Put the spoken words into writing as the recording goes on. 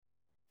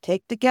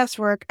Take the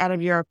guesswork out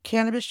of your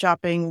cannabis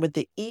shopping with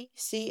the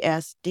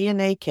ECS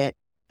DNA Kit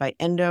by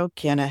Endo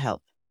Canna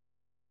Health.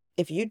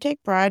 If you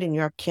take pride in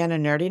your canna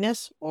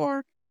nerdiness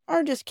or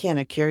are just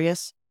canna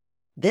curious,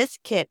 this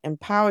kit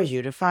empowers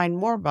you to find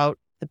more about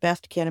the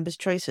best cannabis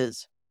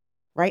choices.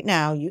 Right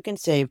now, you can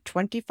save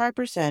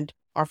 25%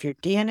 off your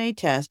DNA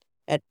test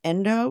at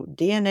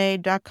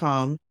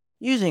endodna.com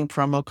using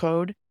promo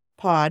code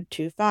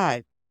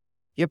POD25.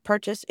 Your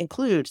purchase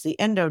includes the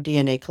Endo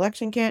DNA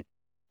Collection Kit,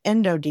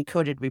 Endo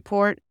Decoded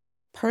Report,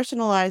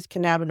 personalized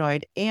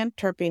cannabinoid and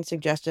terpene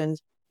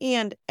suggestions,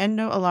 and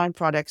Endo-aligned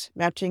products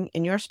matching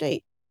in your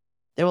state.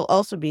 There will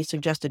also be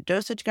suggested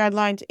dosage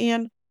guidelines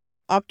and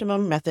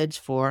optimum methods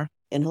for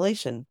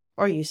inhalation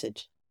or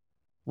usage.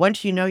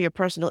 Once you know your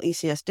personal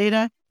ECS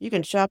data, you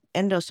can shop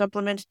Endo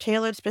supplements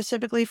tailored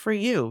specifically for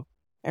you.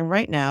 And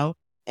right now,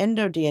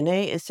 Endo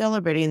DNA is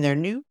celebrating their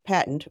new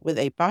patent with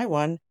a buy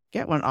one,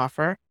 get one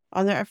offer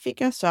on their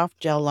Afika soft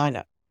gel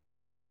lineup.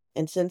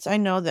 And since I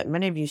know that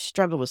many of you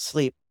struggle with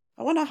sleep,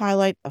 I want to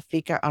highlight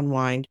Afika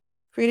Unwind,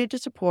 created to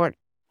support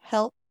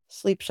health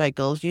sleep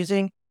cycles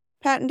using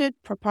patented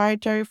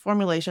proprietary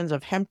formulations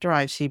of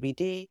hemp-derived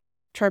CBD,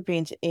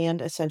 terpenes,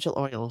 and essential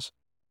oils.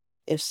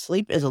 If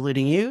sleep is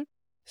eluding you,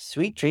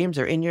 sweet dreams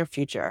are in your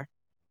future.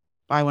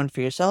 Buy one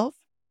for yourself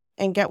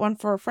and get one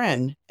for a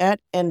friend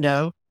at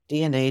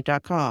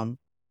endodna.com.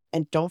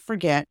 And don't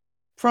forget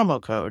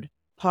promo code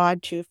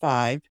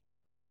POD25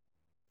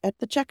 at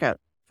the checkout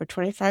for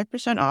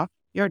 25% off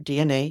your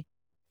DNA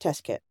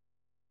test kit.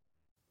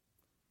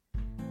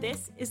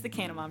 This is The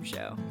Canna Mom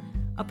Show,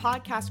 a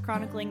podcast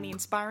chronicling the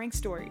inspiring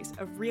stories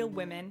of real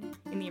women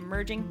in the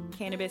emerging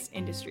cannabis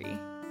industry.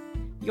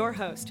 Your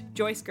host,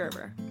 Joyce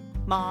Gerber,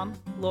 mom,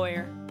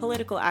 lawyer,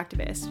 political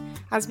activist,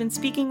 has been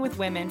speaking with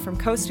women from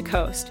coast to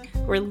coast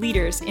who are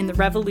leaders in the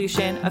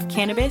revolution of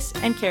cannabis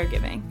and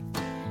caregiving.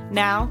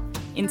 Now,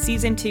 in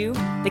Season 2,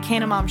 The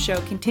Canna Mom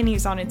Show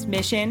continues on its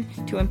mission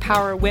to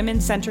empower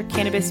women-centric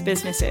cannabis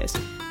businesses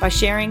by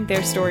sharing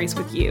their stories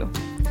with you.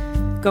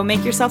 Go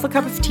make yourself a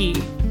cup of tea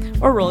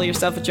or roll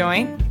yourself a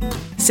joint.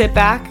 Sit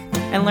back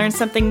and learn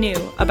something new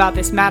about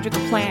this magical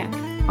plant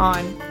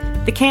on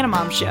The Canna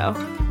Mom Show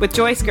with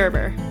Joyce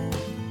Gerber.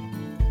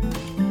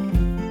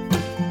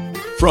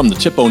 From the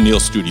Tip O'Neill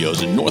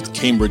Studios in North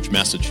Cambridge,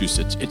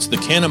 Massachusetts, it's The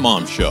Canna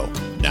Mom Show.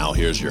 Now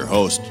here's your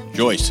host,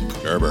 Joyce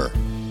Gerber.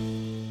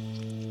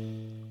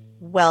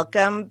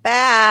 Welcome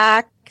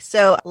back.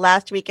 So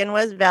last weekend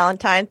was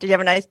Valentine's. Did you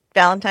have a nice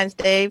Valentine's,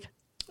 Dave?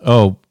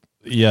 Oh,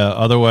 yeah.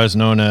 Otherwise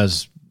known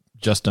as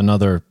just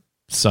another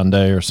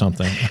Sunday or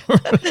something.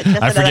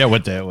 I forget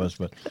what day it was,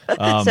 but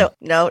so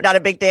no, not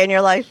a big day in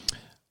your life.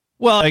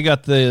 Well, I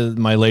got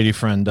my lady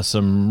friend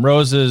some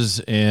roses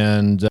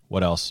and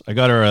what else? I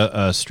got her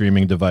a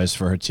streaming device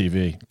for her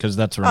TV because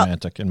that's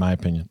romantic in my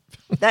opinion.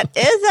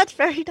 That's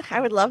very, I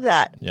would love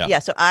that. Yeah.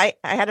 So I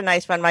had a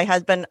nice one. My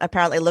husband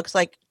apparently looks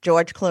like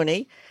George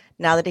Clooney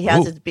now that he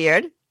has his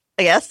beard.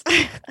 Yes.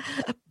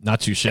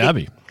 Not too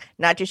shabby.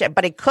 Not too shabby,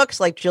 but he cooks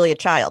like Julia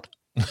Child.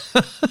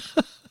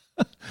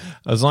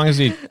 As long as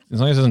he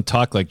doesn't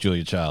talk like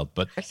Julia Child.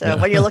 But so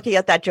when you're looking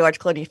at that George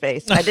Clooney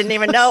face, I didn't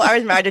even know I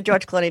was married to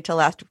George Clooney till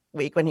last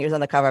week when he was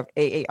on the cover of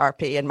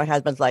AARP, and my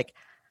husband's like,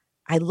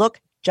 I look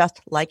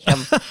just like him.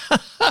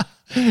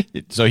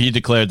 So he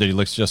declared that he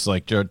looks just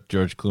like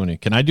George Clooney.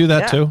 Can I do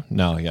that too?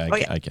 No,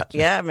 I can't.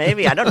 Yeah,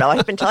 maybe. I don't know.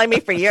 He's been telling me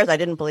for years. I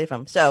didn't believe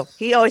him. So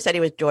he always said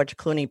he was George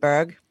Clooney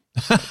Berg.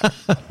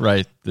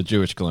 Right. The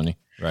Jewish Clooney.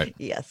 Right.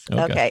 Yes.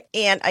 Okay.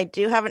 And I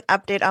do have an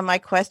update on my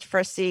quest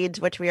for seeds,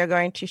 which we are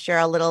going to share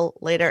a little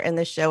later in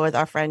the show with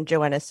our friend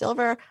Joanna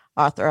Silver,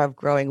 author of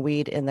Growing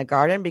Weed in the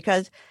Garden,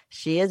 because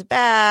she is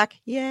back.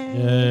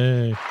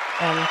 Yay.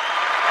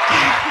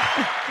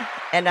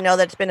 And I know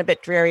that it's been a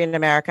bit dreary in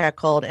America,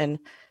 cold and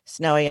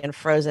snowy and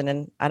frozen,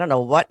 and I don't know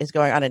what is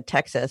going on in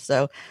Texas.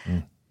 So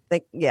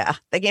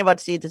thinking about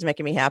seeds is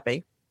making me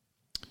happy.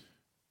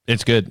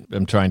 It's good.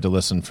 I'm trying to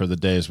listen for the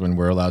days when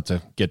we're allowed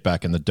to get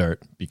back in the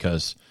dirt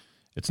because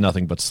it's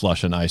nothing but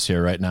slush and ice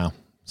here right now.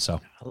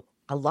 So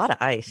a lot of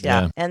ice.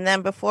 Yeah. And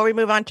then before we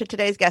move on to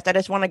today's guest, I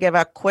just want to give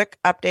a quick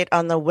update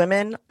on the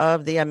women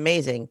of the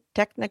amazing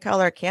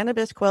Technicolor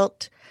Cannabis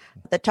Quilt.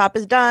 The top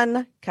is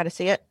done. Kind of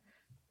see it?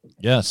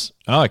 Yes.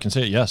 Oh, I can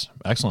see it. Yes.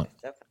 Excellent.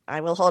 So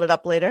I will hold it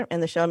up later in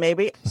the show,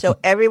 maybe. So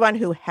everyone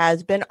who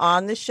has been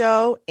on the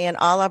show and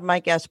all of my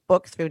guests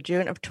booked through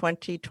June of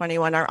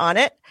 2021 are on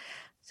it.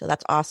 So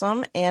that's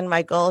awesome. And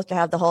my goal is to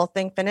have the whole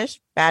thing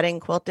finished, batting,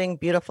 quilting,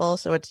 beautiful.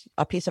 So it's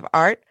a piece of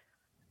art.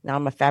 Now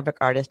I'm a fabric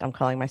artist, I'm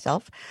calling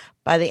myself,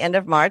 by the end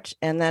of March.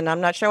 And then I'm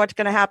not sure what's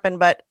going to happen,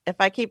 but if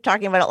I keep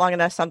talking about it long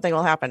enough, something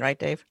will happen. Right,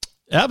 Dave?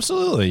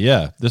 Absolutely.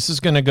 Yeah. It's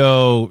going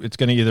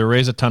to either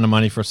raise a ton of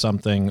money for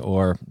something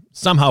or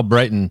somehow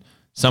brighten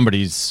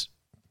somebody's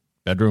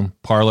bedroom,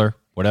 parlor,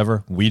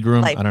 whatever, weed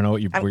room. Light. I don't know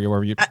what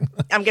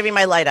I'm giving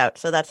my light out.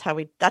 So that's how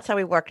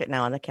we work it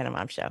now on the Canna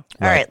Mom Show.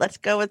 All right, let's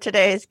go with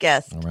today's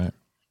guest. All right.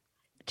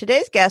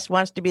 Today's guest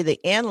wants to be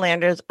the Ann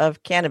Landers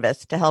of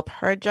cannabis to help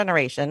her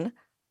generation,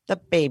 the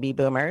baby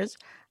boomers,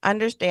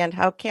 understand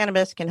how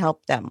cannabis can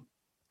help them.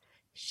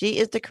 She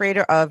is the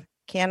creator of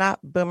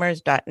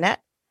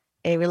cannaboomers.net,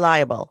 a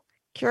reliable,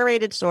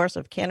 curated source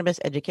of cannabis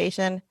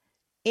education,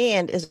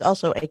 and is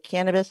also a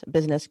cannabis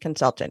business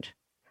consultant.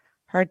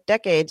 Her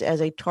decades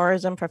as a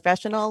tourism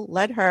professional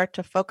led her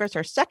to focus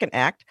her second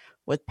act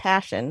with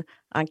passion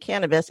on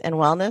cannabis and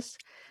wellness.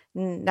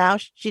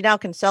 She now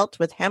consults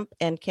with hemp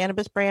and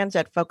cannabis brands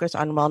that focus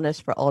on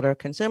wellness for older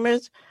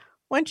consumers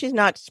when she's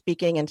not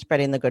speaking and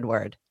spreading the good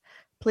word.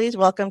 Please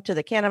welcome to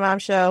the Canna Mom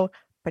Show,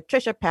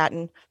 Patricia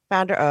Patton,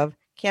 founder of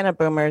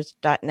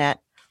cannaboomers.net.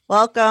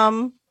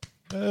 Welcome.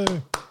 Hey.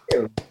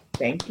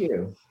 Thank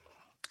you.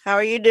 How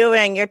are you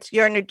doing?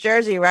 You're in New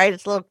Jersey, right?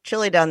 It's a little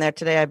chilly down there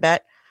today, I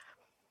bet.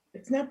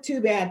 It's not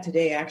too bad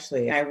today,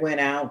 actually. I went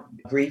out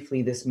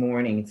briefly this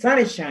morning. Sun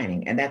is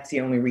shining, and that's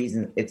the only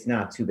reason it's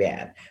not too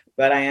bad.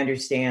 But I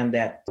understand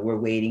that we're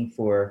waiting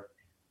for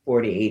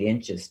 4 to 8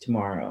 inches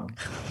tomorrow.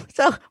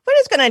 So we're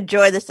just going to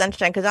enjoy the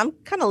sunshine because I'm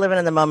kind of living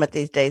in the moment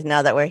these days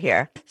now that we're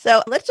here.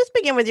 So let's just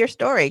begin with your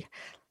story.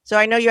 So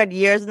I know you had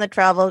years in the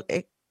travel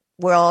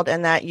world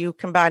and that you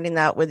combining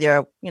that with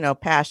your,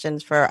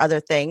 passions for other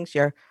things.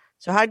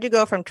 So how did you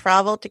go from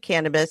travel to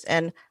cannabis?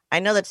 And I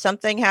know that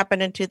something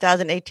happened in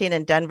 2018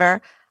 in Denver.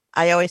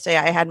 I always say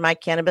I had my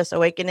cannabis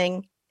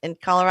awakening in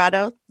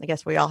Colorado. I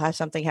guess we all have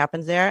something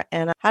happens there.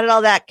 And how did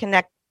all that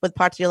connect with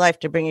parts of your life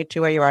to bring you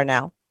to where you are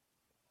now?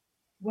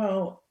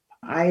 Well,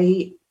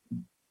 I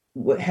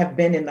have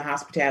been in the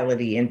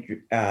hospitality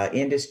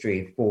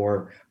industry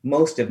for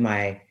most of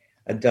my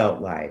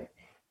adult life.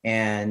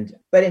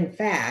 But in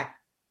fact,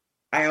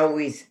 I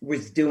always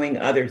was doing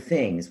other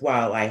things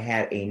while I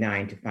had a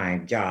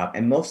 9-to-5 job.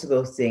 And most of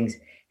those things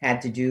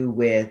had to do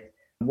with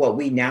what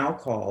we now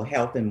call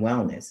health and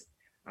wellness.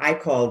 I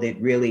called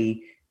it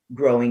really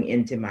growing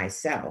into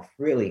myself.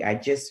 Really, I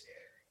just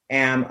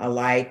am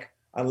like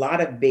a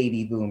lot of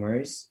baby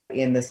boomers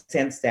in the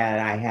sense that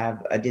I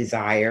have a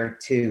desire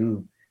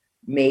to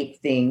make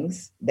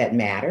things that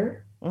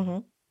matter. Mm-hmm.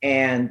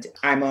 And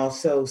I'm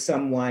also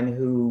someone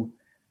who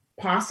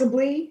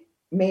possibly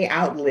may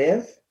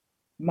outlive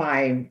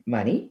my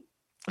money.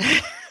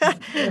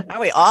 Are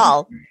we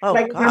all? Oh,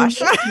 like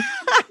gosh.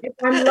 If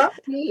I'm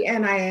lucky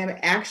and I am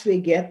actually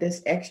get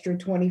this extra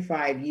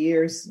 25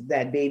 years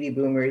that baby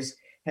boomers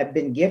have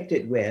been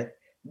gifted with,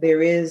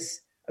 there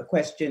is a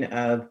question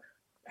of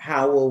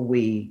how will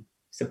we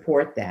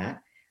support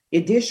that?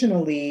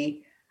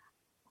 Additionally,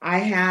 I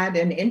had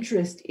an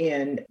interest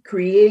in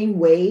creating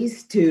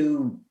ways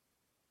to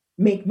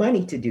make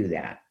money to do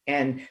that.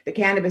 And the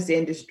cannabis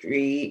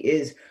industry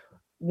is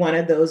one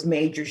of those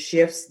major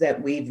shifts that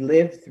we've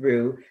lived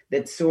through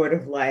that's sort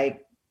of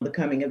like the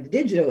coming of the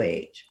digital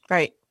age.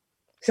 Right.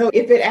 So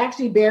if it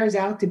actually bears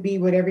out to be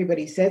what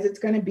everybody says it's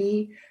going to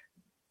be,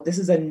 this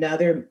is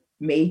another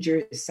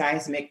major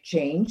seismic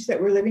change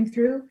that we're living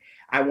through.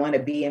 I want to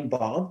be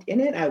involved in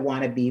it. I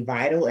want to be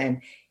vital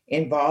and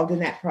involved in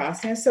that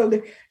process.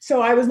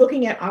 So I was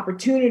looking at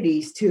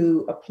opportunities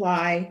to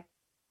apply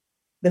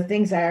the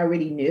things I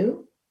already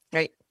knew,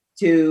 right,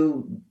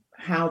 to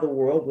how the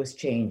world was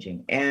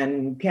changing.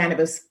 And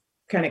cannabis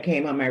kind of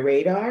came on my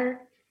radar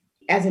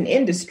as an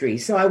industry.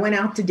 So I went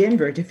out to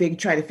Denver to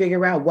try to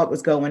figure out what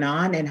was going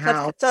on and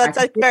how. So it's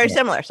like very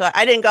similar. So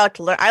I didn't go out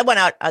to learn. I went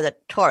out as a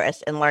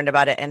tourist and learned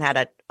about it and had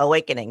an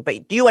awakening.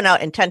 But you went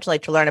out intentionally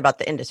to learn about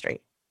the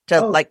industry,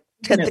 to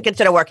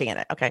consider working in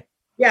it. Okay.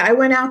 Yeah, I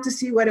went out to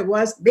see what it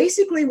was.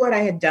 Basically, what I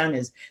had done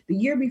is the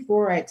year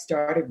before I had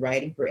started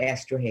writing for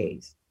Esther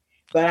Hayes.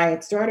 But I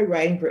had started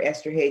writing for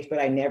Esther Hayes, but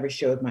I never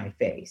showed my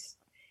face.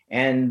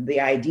 And the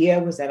idea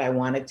was that I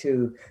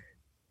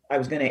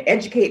was going to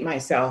educate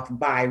myself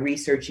by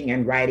researching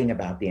and writing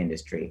about the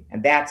industry.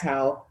 And that's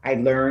how I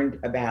learned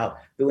about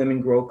the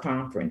Women Grow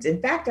Conference.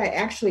 In fact, I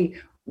actually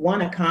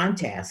won a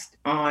contest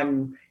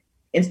on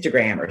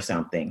Instagram or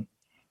something.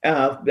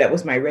 That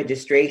was my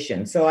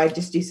registration. So I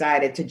just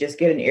decided to just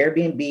get an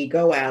Airbnb,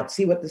 go out,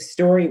 see what the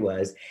story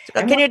was.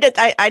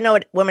 I know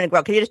what Women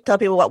Grow. Can you just tell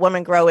people what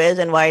Women Grow is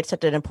and why it's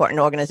such an important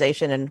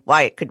organization and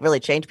why it could really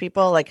change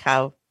people? Like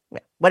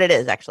what it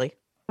is actually.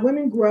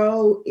 Women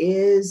Grow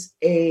is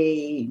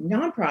a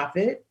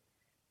nonprofit,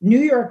 New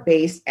York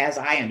based, as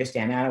I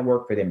understand. I don't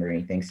work for them or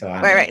anything. So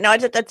right. No,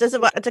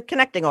 it's a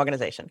connecting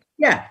organization.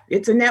 Yeah,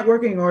 it's a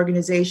networking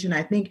organization.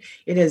 I think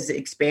it has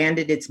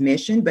expanded its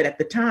mission, but at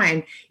the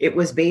time it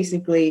was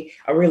basically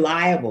a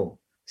reliable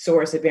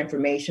source of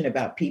information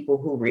about people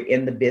who were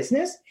in the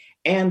business.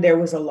 And there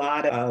was a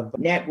lot of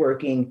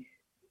networking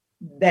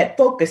that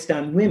focused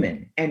on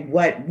women and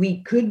what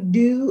we could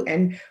do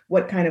and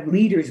what kind of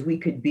leaders we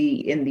could be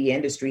in the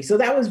industry. So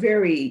that was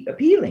very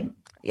appealing.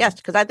 Yes,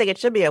 because I think it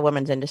should be a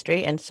women's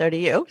industry, and so do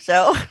you.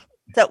 So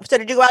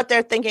did you go out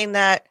there thinking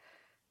that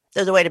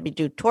there's a way to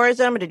do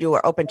tourism, or did you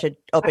were open to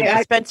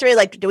dispensary?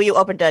 Like, were you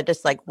open to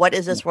just like, what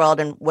is this world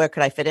and where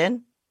could I fit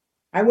in?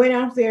 I went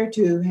out there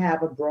to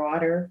have a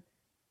broader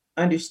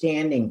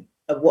understanding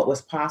of what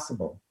was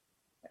possible,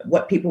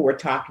 what people were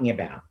talking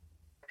about.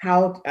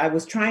 How I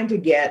was trying to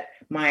get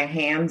my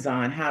hands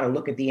on how to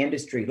look at the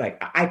industry. Like,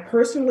 I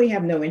personally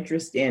have no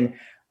interest in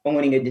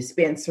owning a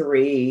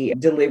dispensary,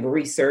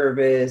 delivery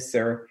service,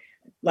 or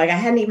like I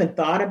hadn't even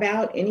thought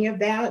about any of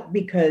that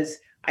because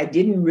I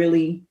didn't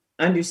really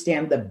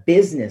understand the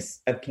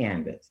business of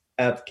cannabis.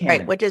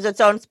 Right, which is its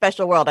own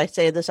special world. I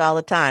say this all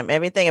the time.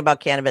 Everything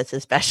about cannabis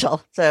is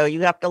special. So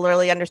you have to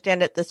literally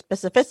understand the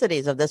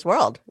specificities of this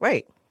world.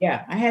 Right.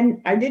 Yeah,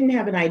 I didn't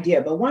have an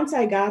idea, but once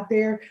I got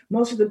there,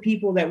 most of the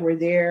people that were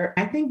there,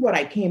 I think what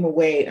I came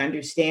away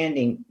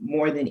understanding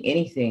more than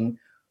anything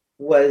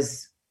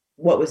was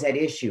what was at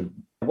issue,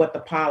 what the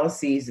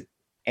policies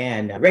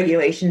and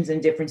regulations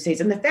in different states,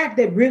 and the fact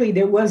that really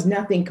there was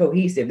nothing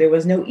cohesive. There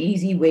was no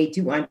easy way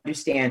to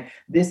understand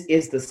this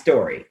is the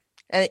story.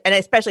 And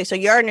especially, so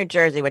you're in New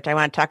Jersey, which I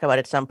want to talk about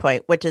at some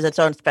point, which is its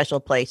own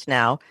special place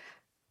now.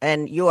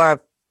 And you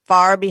are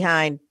far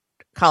behind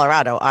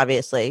Colorado,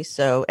 obviously.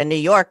 So, and New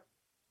York,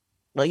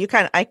 well,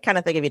 I kind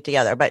of think of you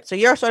together, but so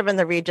you're sort of in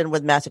the region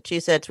with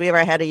Massachusetts. We were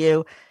ahead of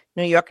you.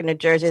 New York and New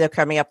Jersey, they're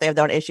coming up. They have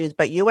their own issues,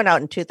 but you went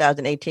out in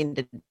 2018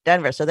 to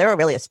Denver. So they were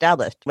really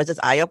established. Was this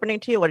eye-opening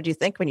to you? What did you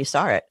think when you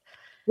saw it?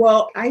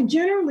 Well, I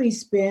generally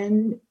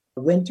spend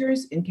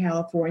winters in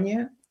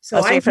California.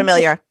 So you're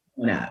familiar.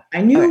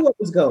 I knew what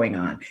was going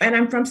on. And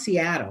I'm from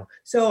Seattle.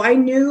 So I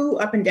knew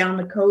up and down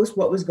the coast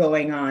what was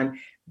going on,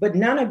 but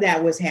none of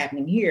that was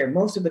happening here.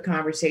 Most of the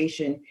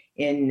conversation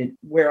in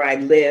where I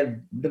live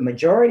the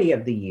majority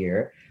of the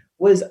year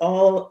was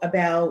all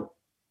about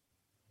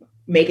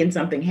making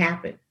something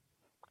happen.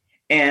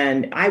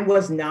 And I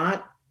was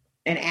not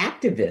an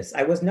activist.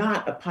 I was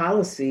not a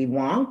policy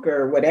wonk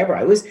or whatever.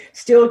 I was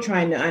still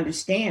trying to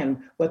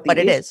understand what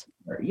it is.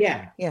 Were.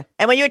 Yeah. Yeah.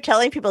 And when you were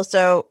telling people,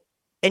 so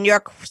in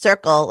your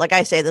circle, like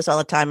I say this all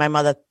the time, my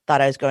mother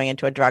thought I was going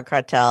into a drug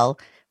cartel.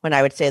 When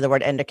I would say the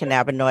word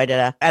endocannabinoid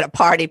at a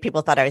party,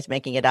 people thought I was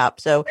making it up.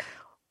 So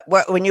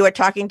when you were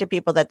talking to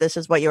people that this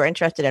is what you were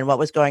interested in, what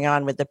was going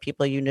on with the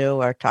people you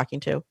knew or talking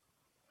to?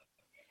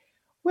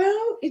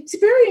 Well, it's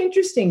very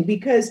interesting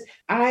because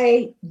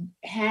I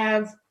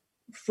have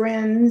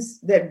friends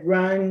that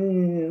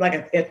run like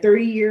a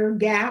 30-year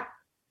gap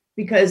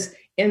because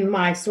in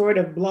my sort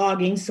of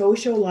blogging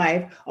social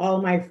life,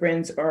 all my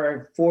friends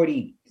are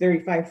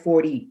 35,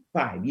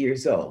 45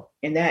 years old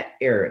in that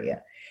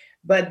area.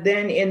 But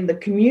then in the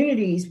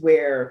communities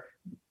where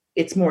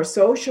it's more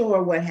social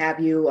or what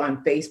have you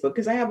on Facebook,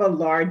 because I have a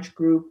large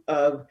group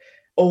of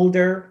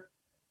older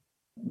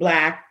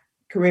Black,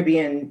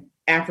 Caribbean,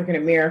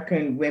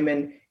 African-American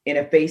women in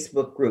a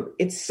Facebook group.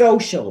 It's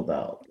social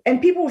though.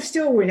 And people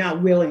still were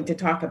not willing to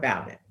talk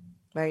about it.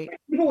 Right.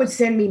 People would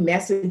send me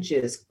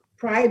messages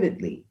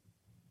privately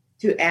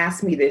to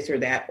ask me this or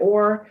that.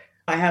 Or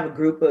I have a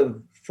group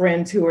of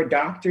friends who are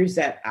doctors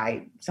that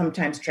I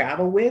sometimes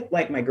travel with,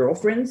 like my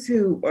girlfriends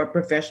who are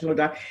professional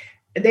doctors.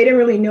 They didn't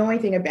really know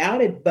anything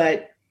about it,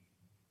 but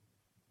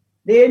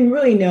they didn't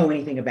really know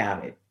anything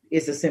about it.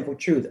 Is the simple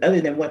truth,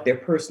 other than what their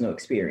personal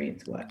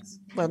experience was.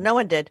 Well, no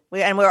one did.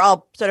 We're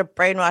all sort of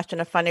brainwashed in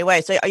a funny way.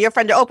 So your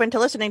friends are open to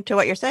listening to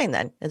what you're saying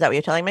then? Is that what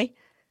you're telling me?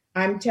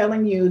 I'm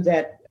telling you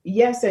that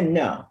yes and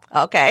no.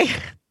 Okay.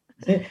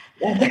 That's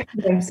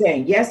what I'm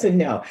saying. Yes and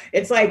no.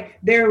 It's like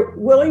they're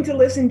willing to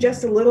listen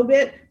just a little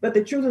bit, but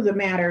the truth of the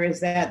matter is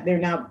that they're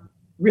not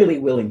really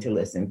willing to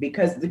listen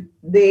because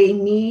they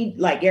need,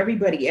 like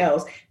everybody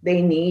else,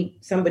 they need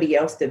somebody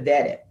else to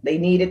vet it. They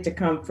need it to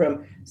come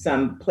from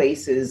some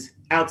places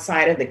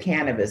outside of the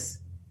cannabis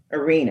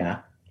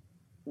arena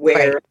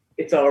where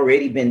it's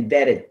already been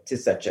vetted to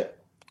such a...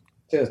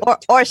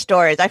 Or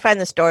stories. I find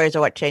the stories are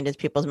what changes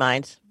people's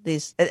minds.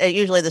 These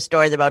usually the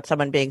stories about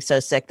someone being so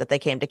sick that they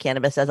came to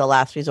cannabis as a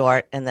last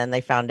resort and then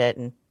they found it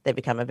and they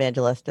become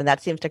evangelists. And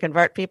that seems to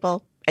convert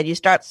people. And you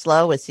start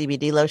slow with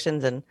CBD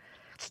lotions and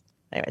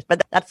anyways,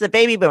 but that's the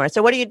baby boomer.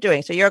 So what are you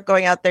doing? So you're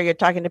going out there, you're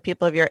talking to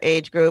people of your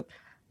age group.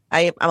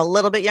 I'm a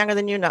little bit younger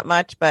than you, not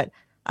much, but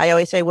I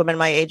always say women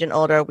my age and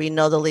older, we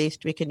know the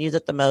least, we can use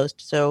it the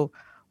most. So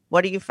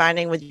what are you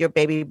finding with your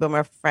baby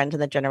boomer friends in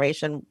the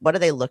generation? What are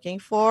they looking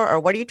for? Or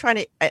what are you trying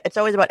to, it's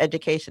always about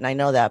education. I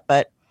know that,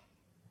 but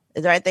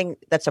is there anything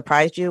that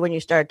surprised you when you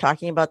started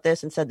talking about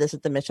this and said, this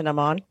is the mission I'm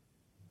on?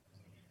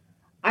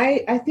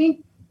 I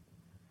think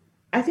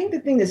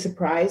the thing that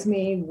surprised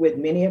me with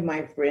many of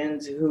my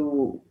friends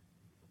who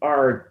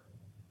are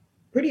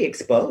pretty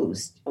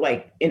exposed,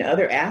 like in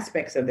other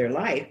aspects of their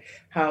life,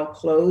 how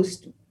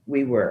closed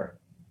we were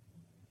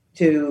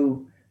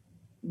to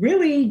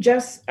really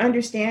just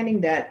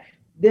understanding that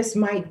this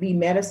might be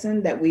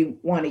medicine that we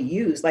want to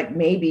use. Like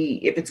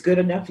maybe if it's good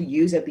enough to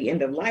use at the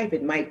end of life,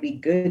 it might be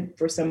good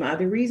for some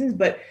other reasons,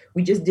 but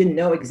we just didn't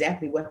know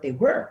exactly what they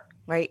were.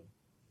 Right.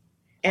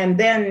 And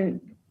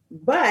then,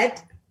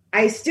 but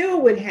I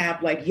still would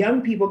have like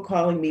young people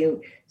calling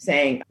me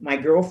saying, my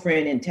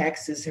girlfriend in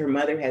Texas, her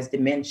mother has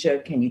dementia.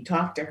 Can you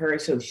talk to her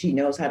so she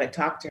knows how to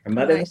talk to her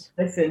mother? Nice.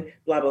 Listen,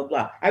 blah, blah,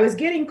 blah. I was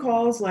getting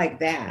calls like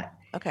that.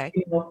 Okay.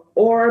 You know,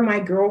 or my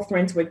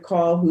girlfriends would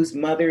call whose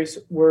mothers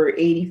were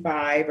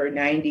 85 or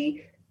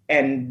 90,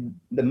 and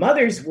the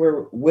mothers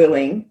were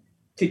willing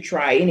to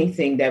try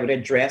anything that would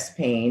address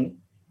pain.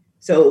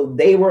 So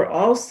they were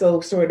also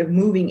sort of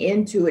moving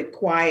into it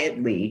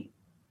quietly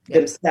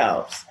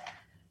themselves.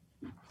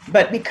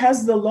 But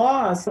because the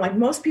laws, like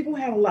most people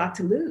have a lot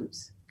to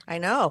lose. I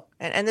know.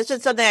 And this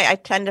is something I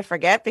tend to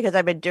forget because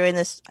I've been doing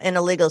this in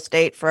a legal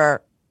state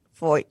for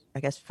I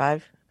guess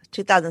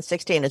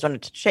 2016 is when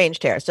it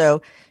changed here.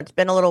 So it's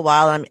been a little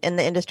while. I'm in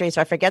the industry,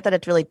 so I forget that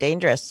it's really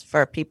dangerous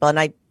for people. And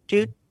I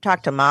do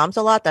talk to moms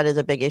a lot. That is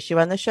a big issue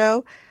on the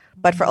show.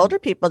 But for older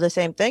people, the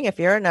same thing. If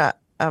you're in a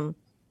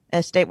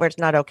state where it's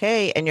not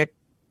okay and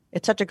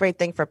it's such a great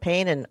thing for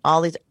pain and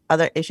all these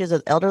other issues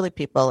with elderly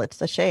people,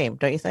 it's a shame,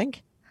 don't you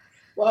think?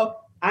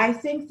 Well, I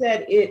think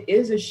that it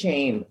is a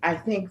shame. I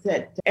think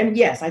that, and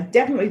yes, I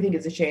definitely think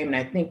it's a shame. And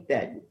I think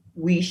that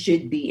we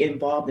should be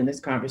involved in this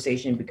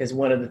conversation because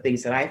one of the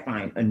things that I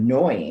find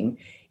annoying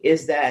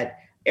is that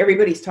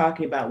everybody's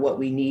talking about what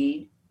we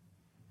need,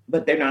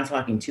 but they're not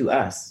talking to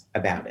us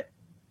about it.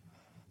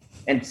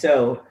 And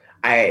so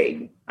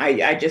I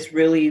just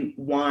really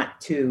want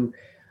to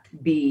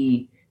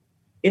be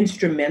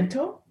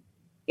instrumental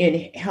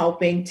in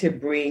helping to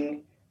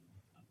bring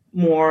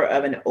more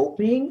of an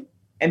opening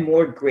and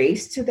more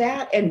grace to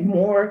that and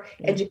more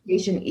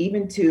education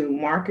even to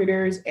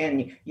marketers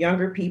and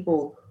younger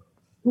people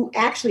who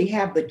actually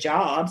have the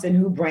jobs and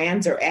who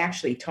brands are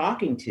actually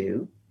talking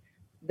to,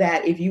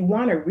 that if you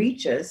want to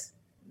reach us,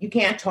 you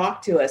can't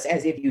talk to us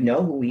as if you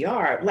know who we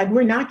are. Like,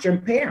 we're not your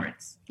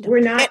parents. We're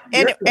not.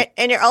 And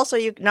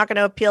you're not going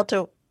to appeal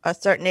to a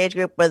certain age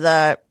group with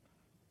a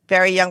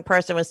very young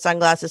person with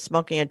sunglasses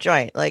smoking a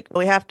joint. Like,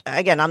 we have to,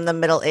 again, I'm the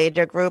middle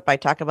ager group. I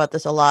talk about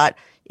this a lot,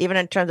 even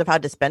in terms of how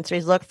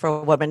dispensaries look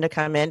for women to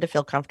come in to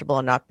feel comfortable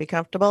and not be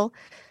comfortable.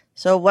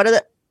 So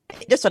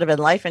just sort of in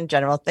life in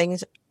general,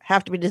 things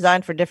have to be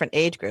designed for different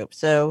age groups.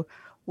 So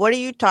what are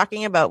you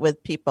talking about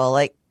with people?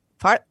 Like,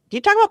 do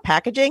you talk about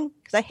packaging?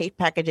 Because I hate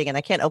packaging and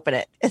I can't open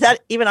it. Is that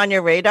even on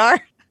your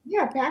radar?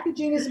 Yeah,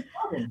 packaging is a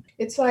problem.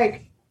 It's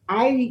like,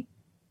 I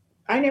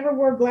never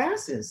wore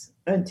glasses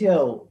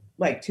until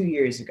like 2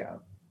 years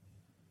ago.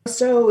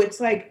 So it's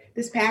like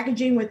this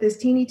packaging with this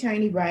teeny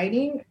tiny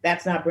writing,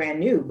 that's not brand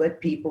new, but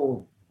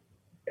people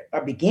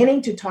are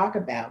beginning to talk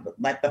about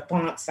like the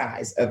font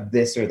size of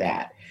this or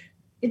that.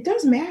 It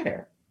does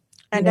matter.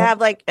 And to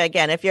have, like,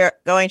 again, if you're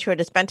going to a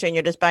dispensary and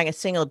you're just buying a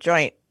single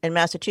joint in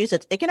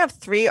Massachusetts, it can have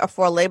 3 or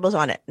 4 labels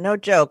on it. No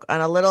joke, on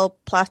a little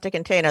plastic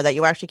container that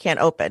you actually can't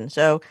open.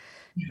 So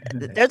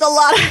there's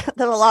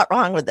a lot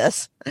wrong with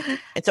this.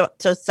 And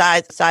so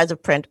size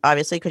of print,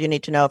 obviously, because you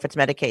need to know if it's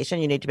medication,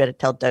 you need to be able to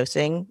tell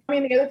dosing. I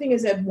mean, the other thing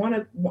is that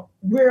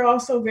we're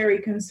also very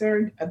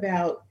concerned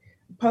about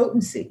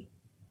potency.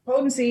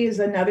 Potency is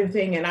another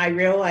thing, and I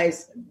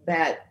realize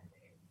that,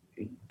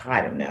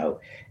 I don't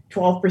know,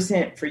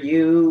 12% for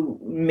you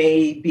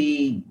may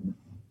be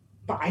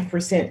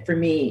 5% for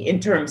me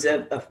in terms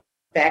of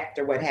effect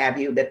or what have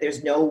you, that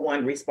there's no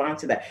one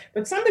response to that.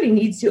 But somebody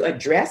needs to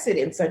address it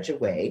in such a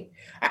way.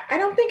 I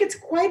don't think it's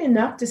quite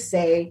enough to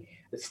say,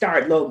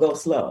 start low, go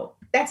slow.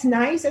 That's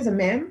nice as a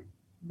mem,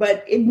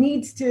 but it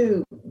needs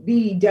to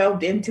be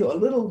delved into a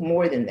little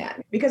more than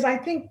that. Because I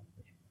think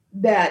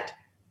that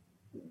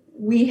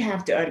we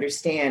have to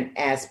understand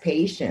as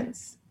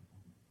patients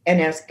and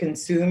as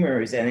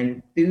consumers and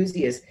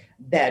enthusiasts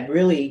that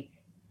really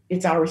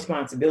it's our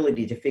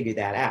responsibility to figure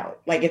that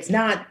out. Like, it's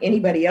not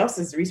anybody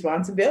else's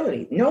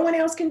responsibility. No one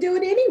else can do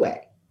it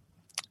anyway.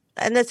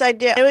 And this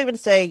idea, I would even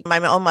say my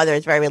own mother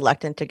is very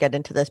reluctant to get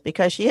into this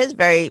because she is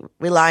very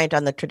reliant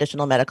on the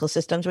traditional medical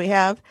systems we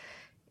have.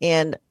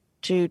 And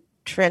to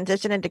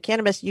transition into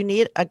cannabis, you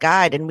need a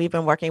guide. And we've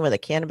been working with a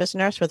cannabis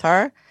nurse with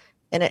her.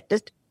 And it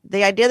just,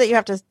 the idea that you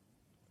have to,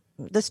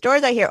 the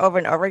stories I hear over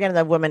and over again of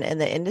the women in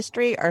the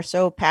industry are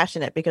so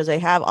passionate because they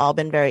have all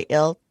been very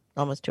ill,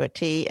 almost to a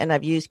T, and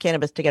have used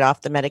cannabis to get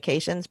off the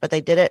medications, but they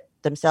did it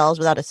themselves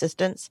without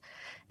assistance.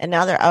 And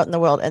now they're out in the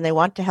world and they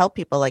want to help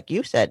people. Like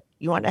you said,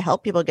 you want to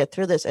help people get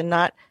through this and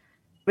not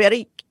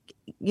really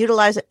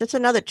utilize it. It's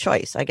another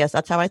choice. I guess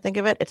that's how I think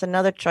of it. It's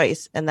another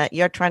choice, and that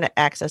you're trying to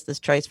access this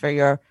choice for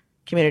your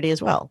community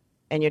as well.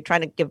 And you're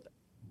trying to give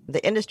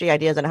the industry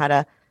ideas on how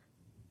to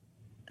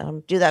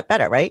do that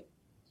better, right?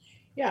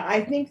 Yeah,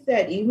 I think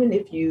that even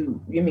if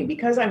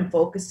because I'm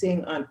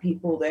focusing on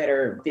people that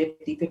are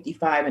 50,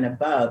 55 and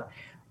above,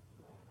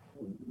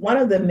 one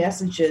of the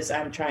messages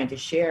I'm trying to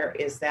share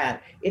is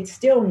that it's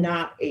still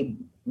not a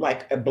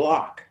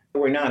block.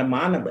 We're not a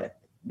monolith.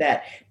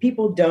 That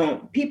people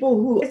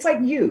who, it's like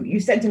you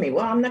said to me,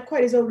 well, I'm not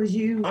quite as old as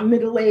you, I'm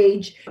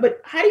middle-aged,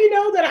 but how do you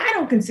know that I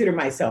don't consider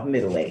myself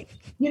middle-aged?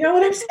 You know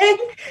what I'm saying?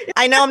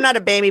 I know I'm not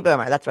a baby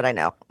boomer. That's what I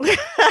know.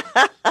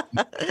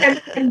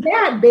 and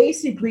that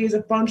basically is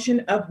a function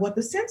of what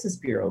the Census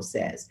Bureau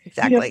says.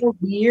 Exactly.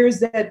 The years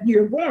that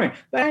you're born.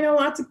 But I know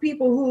lots of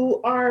people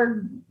who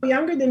are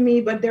younger than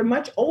me, but they're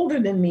much older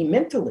than me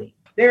mentally.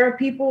 There are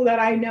people that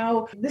I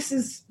know. This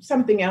is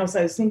something else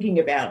I was thinking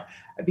about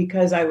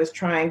because I was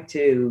trying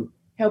to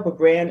help a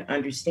brand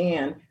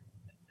understand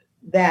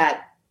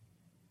that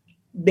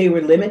they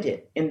were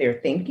limited in their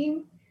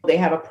thinking. They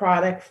have a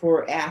product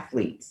for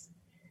athletes.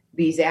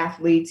 These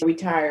athletes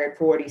retire at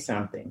 40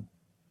 something.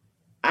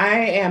 I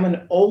am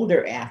an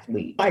older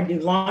athlete. I do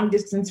long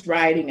distance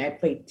riding. I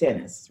play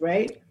tennis,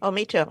 right? Oh,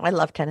 me too. I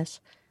love tennis.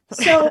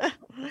 So,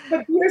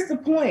 but here's the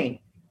point.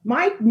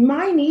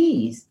 My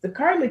knees, the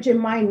cartilage in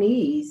my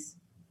knees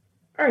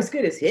are as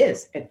good as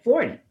his at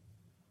 40.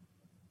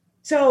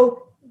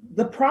 So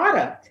the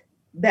product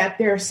that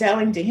they're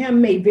selling to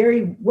him may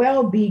very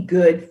well be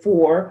good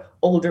for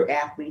older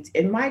athletes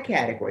in my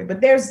category,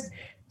 but there's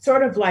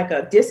sort of like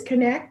a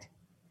disconnect.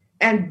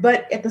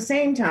 But at the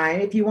same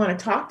time, if you want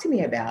to talk to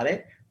me about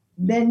it,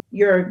 then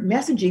your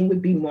messaging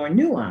would be more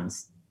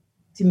nuanced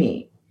to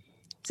me.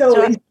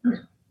 So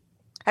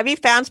have you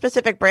found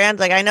specific brands?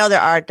 Like, I know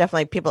there are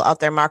definitely people out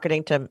there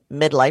marketing to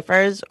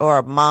midlifers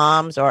or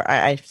moms, or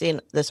I've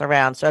seen this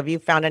around. So have you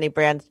found any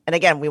brands? And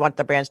again, we want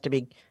the brands to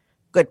be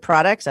good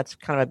products. That's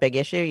kind of a big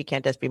issue. You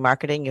can't just be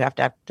marketing. You have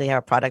to have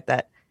a product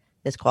that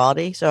is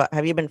quality. So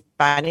have you been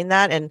finding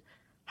that? And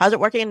how's it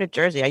working in New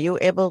Jersey? Are you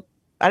able,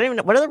 I don't even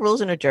know, what are the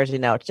rules in New Jersey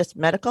now? It's just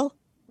medical?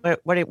 Where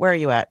are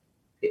you at?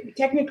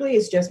 Technically,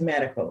 it's just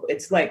medical.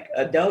 It's like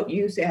adult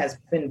use has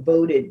been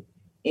voted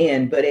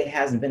in, but it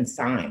hasn't been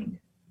signed.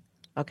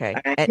 Okay.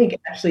 I think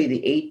actually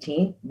the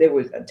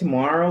 18th,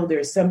 tomorrow,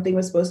 there's something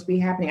was supposed to be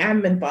happening. I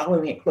haven't been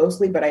following it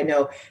closely, but I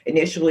know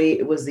initially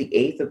it was the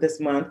 8th of this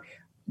month.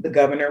 The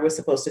governor was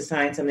supposed to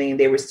sign something and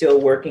they were still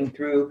working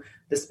through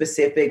the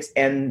specifics,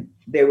 and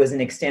there was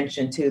an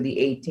extension to the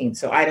 18th.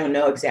 So I don't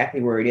know exactly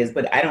where it is,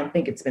 but I don't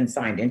think it's been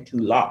signed into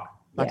law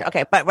yet.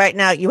 Okay. But right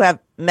now you have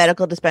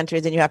medical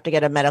dispensaries and you have to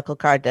get a medical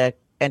card to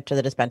enter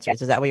the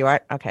dispensaries. Yeah. Is that where you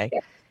are? Okay.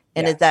 Yeah.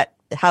 And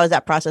how is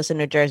that process in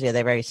New Jersey? Are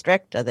they very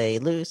strict? Are they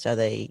loose? Are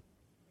they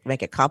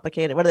make it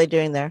complicated? What are they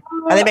doing there?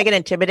 Are they making it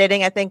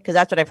intimidating? I think, because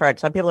that's what I've heard.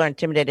 Some people are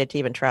intimidated to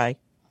even try.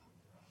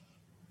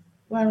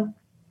 Well,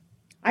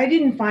 I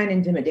didn't find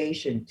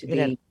intimidation to be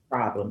a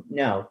problem.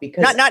 No,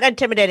 because not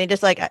intimidating.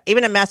 Just like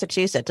even in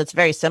Massachusetts, it's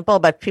very simple,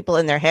 but people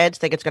in their heads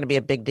think it's going to be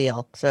a big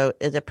deal. So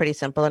is it pretty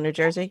simple in New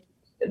Jersey?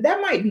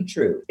 That might be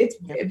true. It's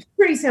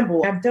pretty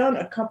simple. I've done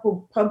a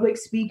couple public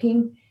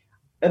speaking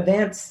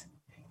events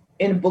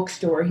in a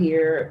bookstore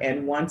here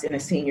and once in a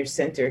senior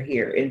center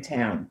here in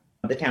town.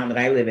 The town that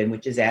I live in,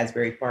 which is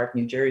Asbury Park,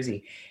 New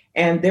Jersey.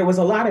 And there was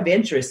a lot of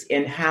interest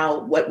in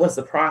what was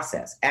the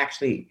process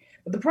actually.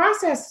 But the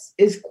process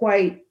is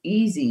quite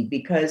easy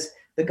because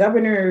the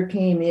governor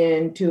came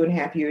in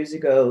 2.5 years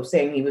ago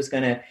saying he was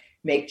going to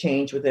make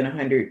change within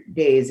 100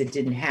 days. It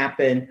didn't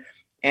happen.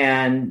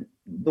 And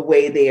the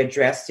way they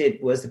addressed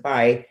it was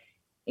by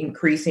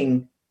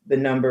increasing the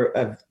number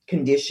of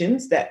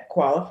conditions that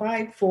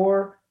qualified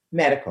for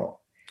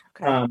medical.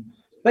 Okay.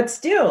 But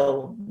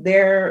still,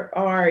 there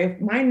are,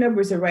 if my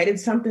numbers are right,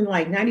 it's something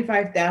like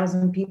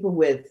 95,000 people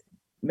with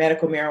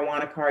medical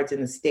marijuana cards in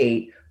the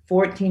state,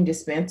 14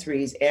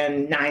 dispensaries,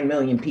 and 9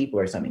 million people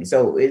or something.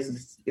 So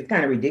it's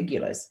kind of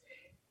ridiculous,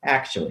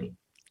 actually.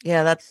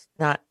 Yeah, that's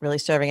not really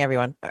serving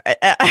everyone.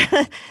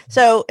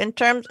 So in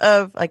terms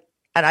of like,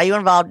 are you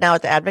involved now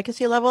at the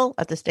advocacy level,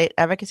 at the state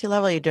advocacy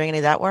level? Are you doing any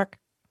of that work?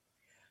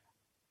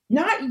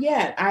 Not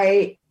yet.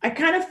 I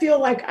kind of feel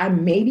like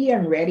I'm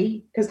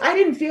ready because I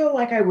didn't feel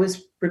like I was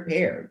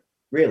prepared,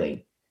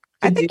 really.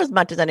 I think as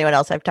much as anyone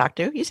else I've talked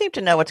to, you seem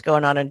to know what's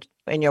going on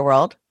in your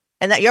world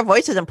and that your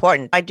voice is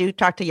important. I do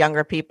talk to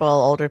younger people,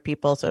 older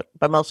people,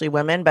 but mostly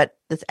women. But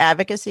this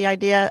advocacy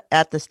idea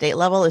at the state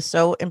level is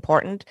so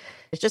important.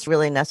 It's just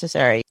really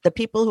necessary. The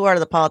people who are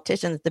the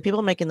politicians, the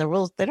people making the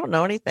rules, they don't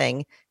know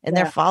anything and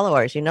they're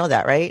followers. You know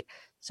that, right?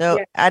 So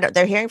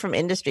they're hearing from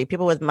industry,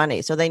 people with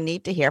money. So they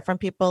need to hear from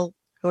people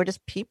who are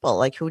just people,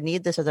 like who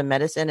need this as a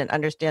medicine and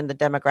understand the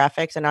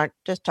demographics and aren't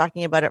just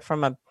talking about it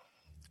from a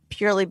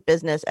purely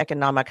business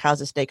economic, how's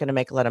the state going to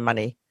make a lot of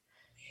money?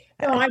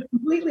 No, I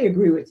completely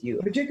agree with you,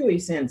 particularly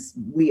since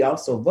we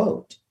also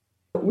vote.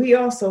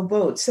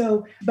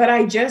 So, but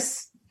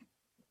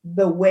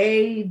the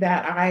way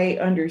that I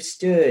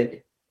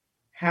understood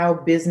how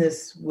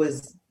business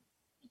was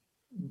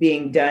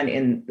being done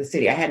in the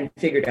city, I hadn't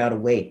figured out a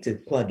way to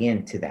plug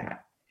into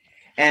that.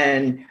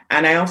 And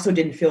I also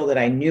didn't feel that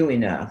I knew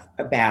enough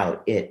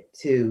about it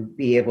to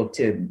be able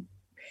to.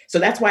 So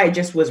that's why I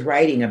just was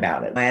writing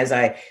about it. As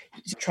I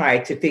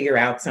tried to figure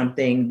out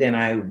something, then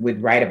I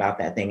would write about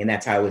that thing. And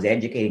that's how I was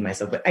educating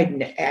myself. But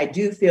I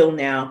do feel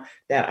now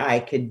that I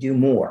could do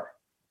more.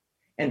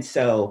 And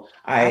so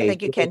I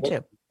think you can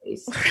too.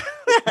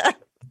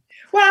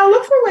 Well, I'll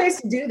look for ways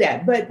to do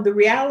that. But the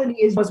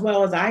reality is, as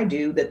well as I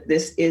do, that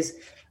this is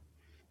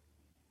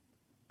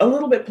a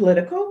little bit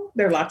political.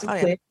 There are lots of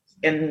clicks.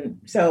 And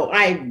so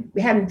I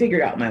hadn't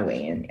figured out my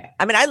way in yet.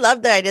 I mean, I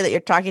love the idea that you're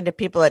talking to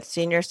people at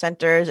senior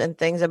centers and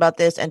things about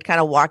this and kind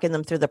of walking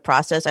them through the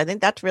process. I think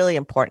that's really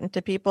important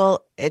to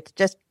people. It's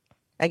just,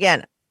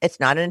 again, it's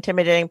not an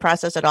intimidating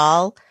process at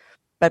all.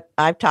 But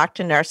I've talked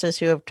to nurses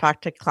who have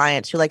talked to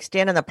clients who like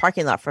stand in the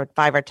parking lot for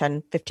 5 or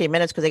 10, 15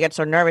 minutes because they get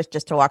so nervous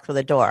just to walk through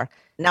the door.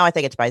 Now I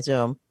think it's by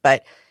Zoom,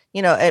 but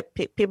you know,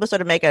 people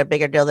sort of make it a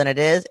bigger deal than it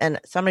is. And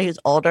somebody who's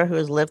older, who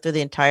has lived through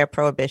the entire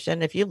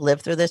prohibition, if you've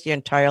lived through this your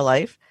entire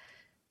life,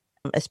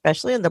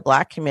 especially in the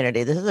Black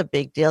community, this is a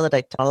big deal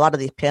that a lot of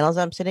these panels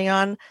I'm sitting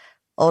on,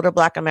 older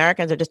Black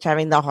Americans are just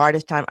having the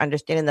hardest time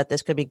understanding that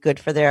this could be good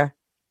for their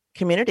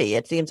community.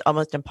 It seems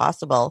almost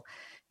impossible.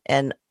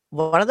 And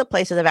one of the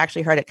places I've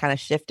actually heard it kind of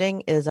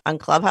shifting is on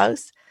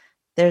Clubhouse.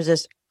 There's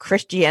this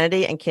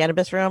Christianity and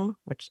cannabis room,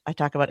 which I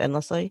talk about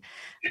endlessly,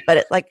 but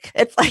it's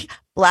like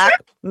Black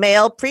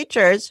male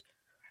preachers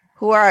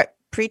who are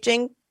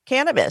preaching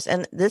cannabis.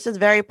 And this is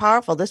very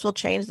powerful. This will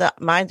change the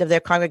minds of their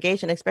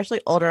congregation,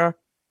 especially older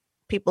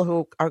people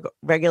who are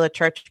regular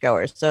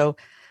churchgoers. So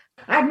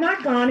I've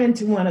not gone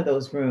into one of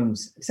those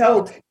rooms.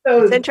 So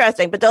it's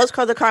interesting, but those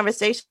cause the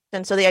conversation.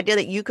 So the idea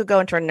that you could go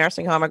into a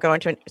nursing home or go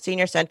into a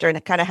senior center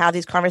and kind of have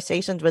these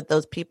conversations with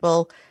those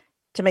people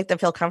to make them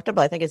feel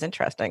comfortable, I think is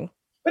interesting.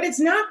 But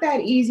it's not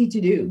that easy to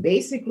do.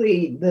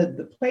 Basically,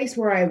 the place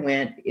where I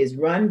went is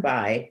run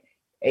by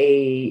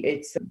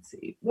it's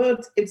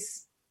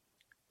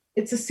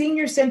a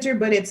senior center,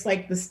 but it's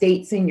like the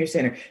state senior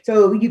center.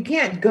 So you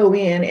can't go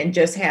in and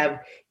just have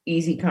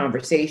easy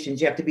conversations.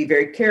 You have to be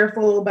very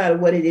careful about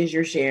what it is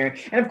you're sharing.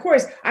 And of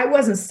course, I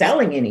wasn't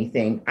selling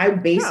anything.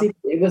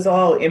 It was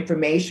all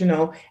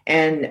informational,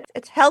 and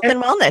it's health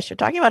and wellness. You're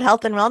talking about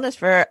health and wellness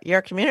for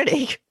your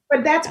community.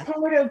 But that's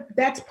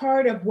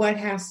part of what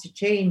has to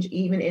change,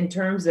 even in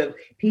terms of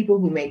people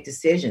who make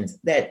decisions.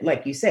 That,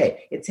 like you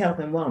say, it's health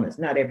and wellness.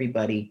 Not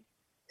everybody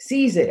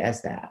sees it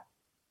as that.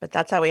 But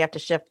that's how we have to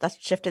shift. That's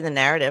shifting the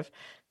narrative,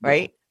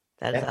 right?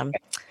 Yeah. That's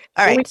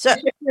all right. So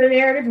shift the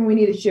narrative, and we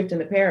need a shift in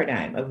the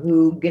paradigm of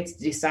who gets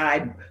to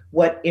decide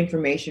what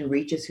information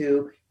reaches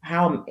who,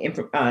 how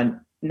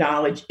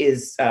knowledge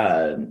is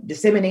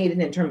disseminated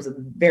in terms of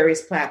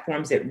various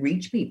platforms that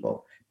reach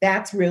people.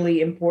 That's really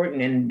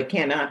important, and it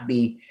cannot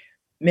be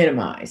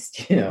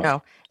minimized.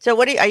 No. So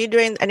are you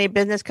doing any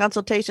business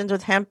consultations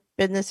with hemp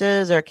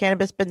businesses or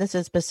cannabis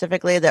businesses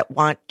specifically that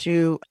want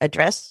to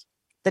address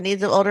the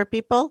needs of older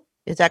people?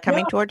 Is that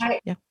coming towards you?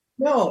 Yeah.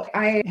 No,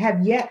 I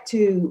have yet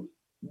to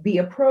be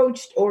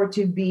approached or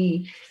to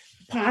be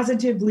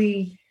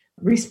positively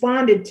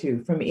responded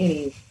to from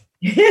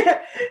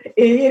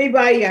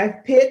anybody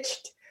I've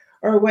pitched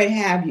or what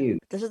have you.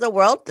 This is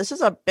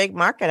a big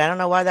market. I don't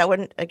know why that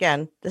wouldn't,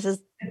 again,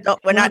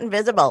 we're not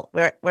invisible.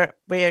 We're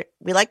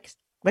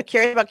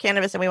curious about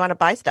cannabis and we want to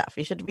buy stuff.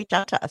 You should reach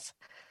out to us.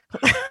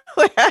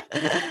 I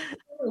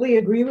totally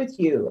agree with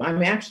you.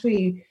 I'm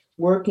actually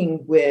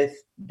working with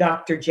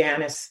Dr.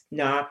 Janice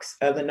Knox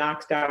of the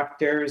Knox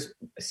Doctors,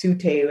 Sue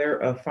Taylor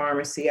of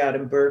Pharmacy out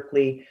in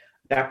Berkeley,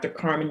 Dr.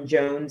 Carmen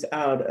Jones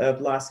out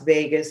of Las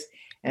Vegas,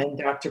 and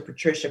Dr.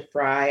 Patricia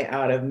Fry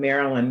out of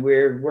Maryland.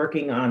 We're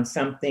working on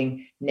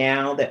something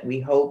now that we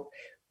hope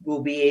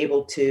will be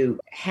able to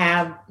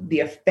have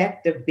the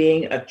effect of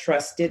being a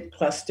trusted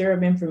cluster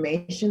of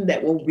information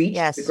that will reach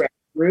the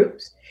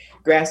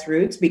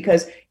grassroots,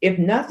 because if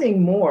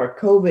nothing more,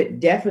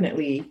 COVID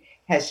definitely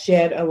has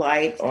shed a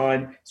light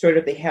on sort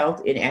of the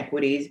health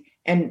inequities.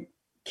 And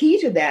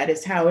key to that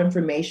is how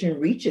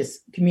information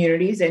reaches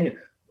communities and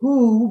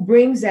who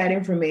brings that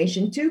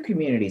information to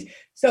communities.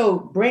 So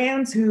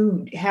brands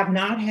who have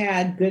not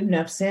had good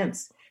enough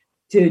sense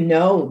to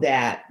know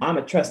that I'm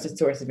a trusted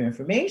source of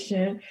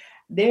information,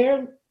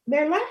 they're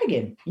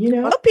lagging,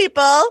 Well,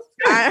 people,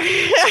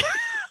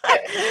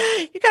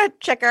 you got to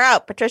check her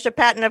out. Patricia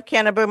Patton of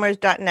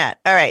cannaboomers.net.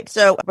 All right.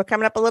 So we're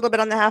coming up a little bit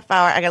on the half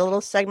hour. I got a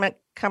little segment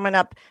coming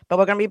up, but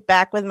we're going to be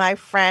back with my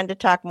friend to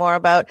talk more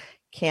about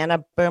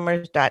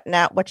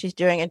cannaboomers.net, what she's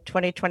doing in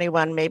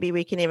 2021. Maybe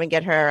we can even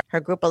get her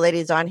group of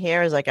ladies on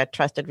here as like a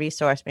trusted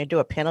resource. Maybe do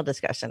a panel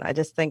discussion. I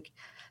just think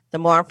the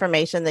more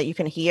information that you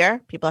can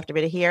hear, people have to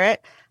be able to hear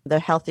it, the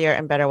healthier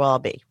and better we'll all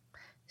be.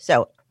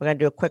 So we're going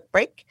to do a quick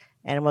break.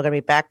 And we're going to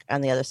be back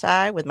on the other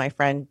side with my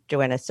friend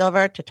Joanna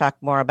Silver to talk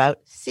more about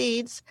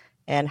seeds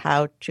and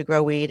how to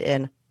grow weed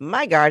in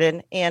my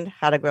garden and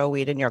how to grow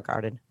weed in your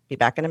garden. Be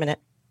back in a minute.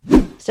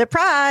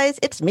 Surprise!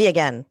 It's me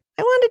again.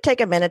 I wanted to take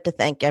a minute to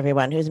thank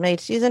everyone who's made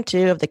season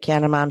 2 of the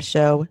Canna Mom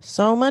Show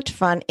so much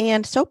fun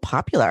and so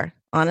popular.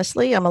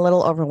 Honestly, I'm a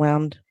little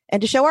overwhelmed.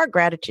 And to show our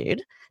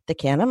gratitude, the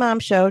Canna Mom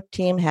Show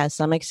team has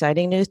some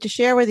exciting news to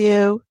share with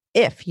you.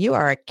 If you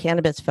are a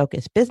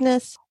cannabis-focused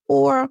business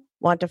or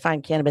want to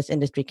find cannabis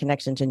industry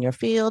connections in your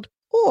field,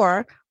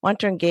 or want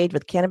to engage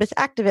with cannabis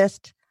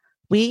activists,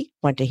 we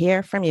want to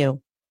hear from you.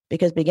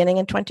 Because beginning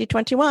in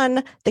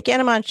 2021, the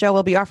Canna Mom Show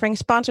will be offering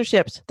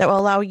sponsorships that will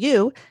allow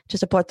you to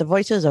support the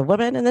voices of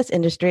women in this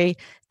industry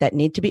that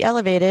need to be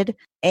elevated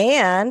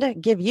and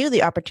give you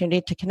the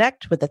opportunity to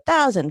connect with the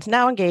thousands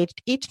now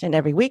engaged each and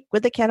every week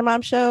with the Canna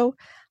Mom Show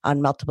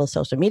on multiple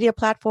social media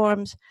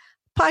platforms,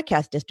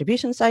 podcast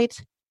distribution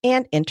sites,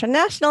 and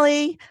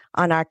internationally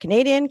on our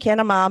Canadian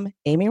Canna Mom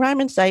Amy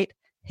Ryman site,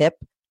 Hip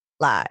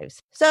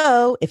Lives.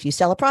 So if you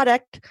sell a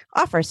product,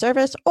 offer a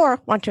service,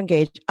 or want to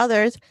engage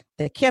others,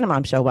 the Canna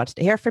Mom Show wants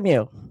to hear from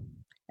you.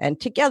 And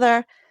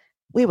together,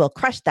 we will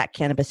crush that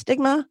cannabis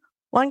stigma,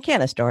 one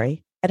canna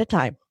story at a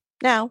time.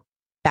 Now,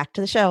 back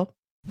to the show.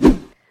 All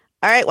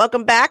right,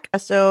 welcome back.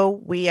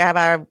 So we have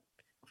our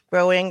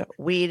growing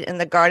weed in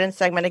the garden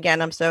segment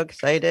again. I'm so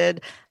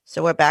excited.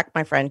 So we're back,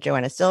 my friend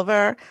Joanna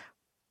Silver.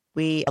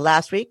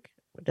 Last week,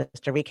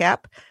 just to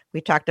recap,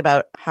 we talked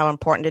about how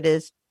important it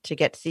is to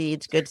get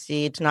seeds, good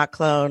seeds, not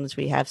clones.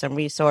 We have some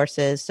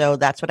resources. So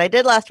that's what I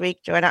did last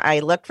week, Joanna. I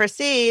looked for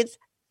seeds,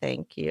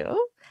 Thank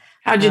you.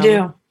 How'd you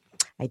do?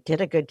 I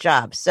did a good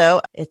job.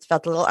 So it's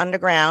felt a little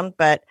underground,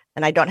 and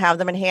I don't have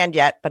them in hand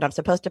yet, but I'm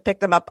supposed to pick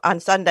them up on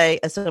Sunday,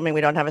 assuming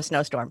we don't have a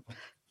snowstorm.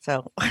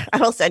 So I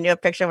will send you a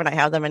picture when I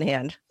have them in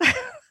hand.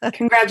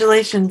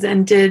 Congratulations.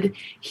 And did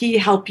he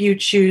help you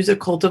choose a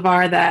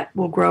cultivar that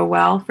will grow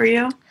well for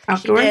you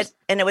outdoors? She did,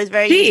 and it was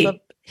very useful.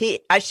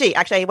 She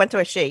went to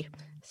a she.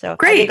 So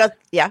great.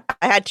 I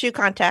had 2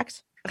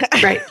 contacts.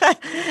 Right.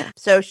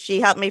 So she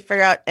helped me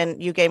figure out,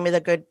 and you gave me the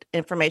good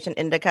information,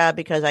 indica,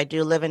 because I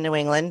do live in New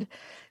England,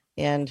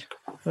 and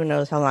who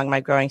knows how long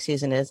my growing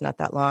season is, not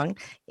that long,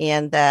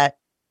 and that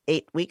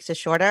 8 weeks is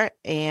shorter,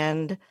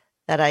 and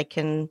that I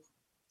can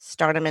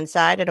start them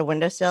inside at a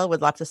windowsill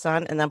with lots of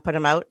sun and then put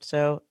them out.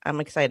 So I'm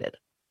excited.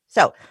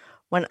 So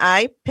when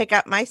I pick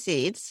up my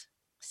seeds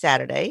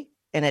Saturday,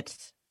 and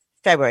it's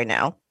February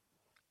now,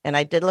 and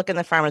I did look in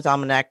the Farmer's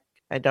Almanac,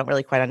 I don't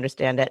really quite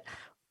understand it.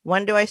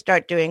 When do I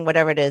start doing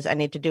whatever it is I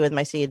need to do with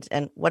my seeds?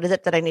 And what is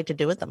it that I need to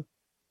do with them?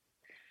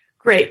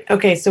 Great.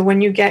 Okay. So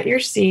when you get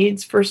your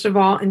seeds, first of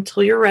all,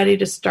 until you're ready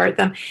to start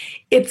them,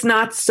 it's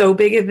not so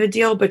big of a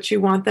deal, but you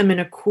want them in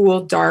a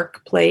cool,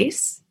 dark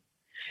place.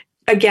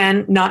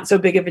 Again, not so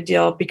big of a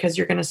deal because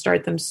you're going to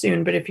start them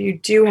soon. But if you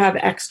do have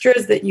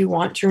extras that you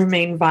want to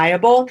remain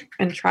viable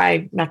and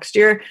try next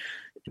year,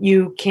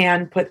 you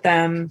can put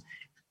them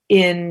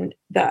in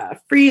the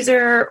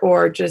freezer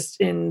or just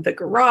in the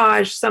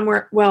garage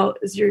somewhere. Well,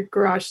 does your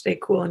garage stay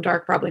cool and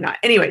dark? Probably not.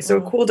 Anyway, so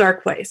a cool,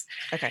 dark place.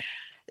 Okay.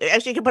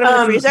 Actually, you can put them in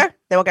the freezer?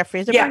 They won't get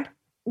freezer burned?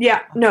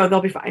 Yeah. No, they'll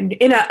be fine.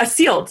 In a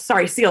sealed,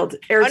 airtight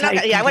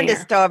container. I wouldn't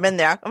just throw them in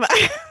there.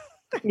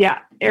 Yeah,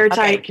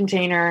 airtight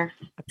container.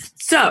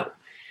 So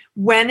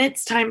when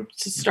it's time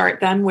to start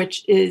them,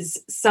 which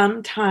is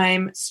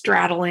sometime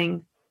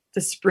straddling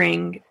the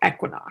spring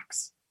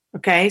equinox.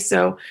 Okay,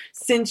 so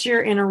since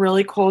you're in a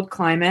really cold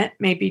climate,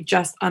 maybe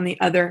just on the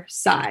other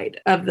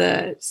side of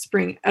the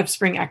spring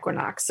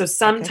equinox. So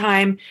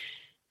sometime,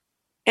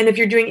 and if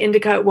you're doing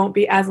indica, it won't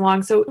be as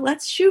long. So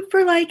let's shoot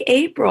for like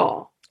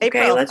April.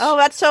 April. Okay,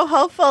 that's so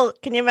hopeful.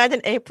 Can you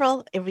imagine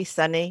April? It'll be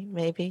sunny,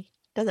 maybe.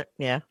 Doesn't?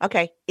 Yeah.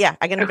 Okay. Yeah,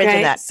 I can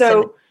envision that.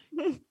 So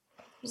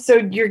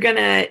you're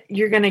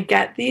gonna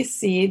get these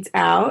seeds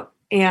out,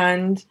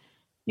 and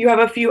you have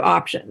a few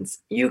options.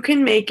 You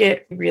can make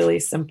it really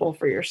simple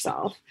for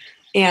yourself.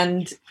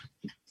 And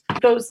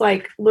those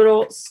like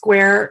little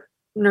square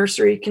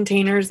nursery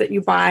containers that you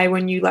buy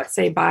when you, let's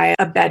say, buy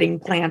a bedding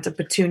plant, a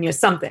petunia,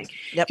 something.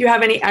 Yep. If you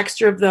have any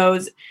extra of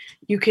those,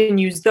 you can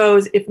use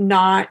those. If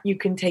not, you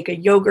can take a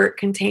yogurt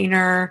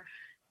container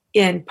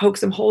and poke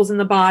some holes in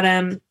the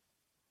bottom,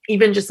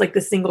 even just like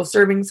the single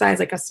serving size,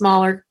 like a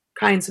smaller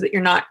kind, so that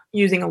you're not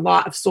using a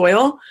lot of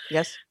soil.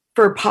 Yes.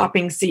 For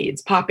popping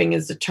seeds. Popping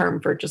is a term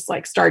for just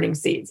like starting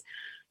seeds.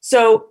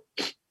 So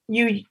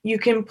you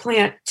can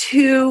plant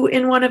 2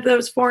 in one of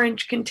those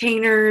 4-inch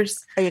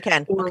containers. Oh, you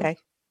can. Okay.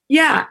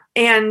 Yeah.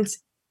 And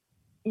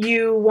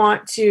you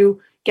want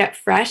to get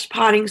fresh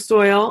potting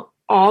soil.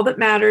 All that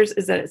matters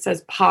is that it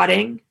says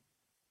potting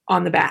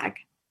on the bag.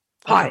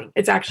 Potting. Okay.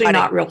 It's actually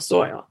not real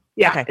soil.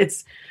 Yeah. Okay.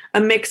 It's a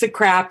mix of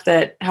crap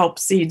that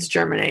helps seeds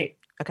germinate.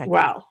 Okay.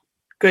 Well,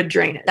 good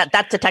drainage.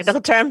 That's a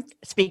technical term.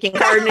 Speaking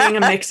gardening,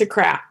 a mix of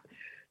crap.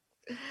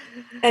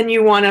 And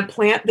you want to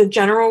plant, the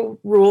general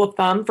rule of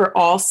thumb for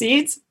all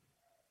seeds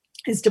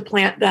is to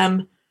plant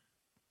them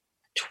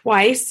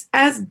twice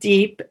as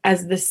deep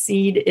as the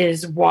seed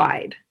is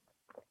wide.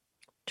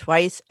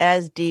 Twice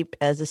as deep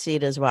as the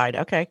seed is wide.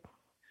 Okay.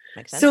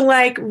 Makes sense. So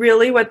like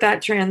really what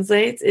that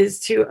translates is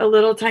to a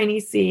little tiny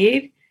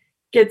seed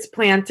gets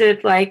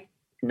planted like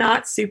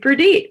not super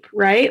deep,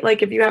 right?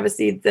 Like if you have a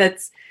seed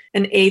that's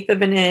 1/8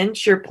 of an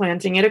inch, you're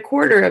planting it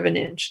 1/4 of an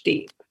inch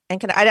deep.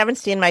 And I haven't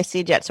seen my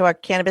seed yet. So are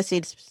cannabis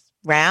seeds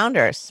round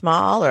or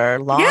small or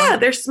long? Yeah,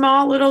 they're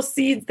small little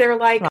seeds. They're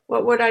like,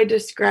 what would I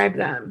describe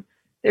them?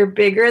 They're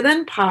bigger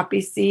than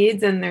poppy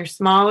seeds and they're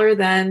smaller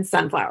than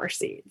sunflower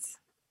seeds.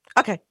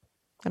 Okay.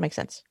 That makes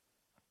sense.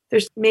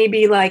 There's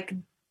maybe like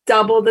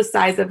double the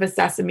size of a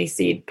sesame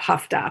seed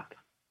puffed up.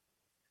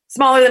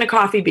 Smaller than a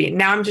coffee bean.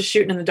 Now I'm just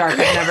shooting in the dark.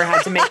 I've never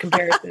had to make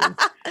comparisons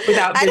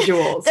without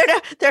visuals.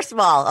 They're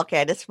small.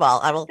 Okay, they're small.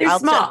 They're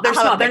small. They're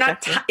small. They're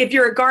not. If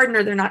you're a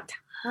gardener, they're not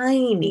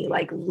tiny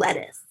like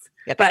lettuce.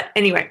 Yep. But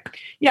anyway,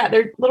 yeah,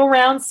 they're little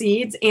round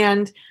seeds,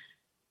 and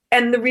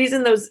the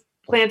reason those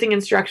planting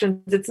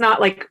instructions, it's not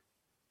like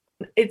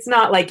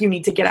you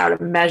need to get out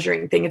a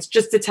measuring thing. It's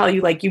just to tell you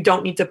like you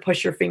don't need to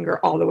push your finger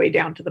all the way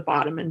down to the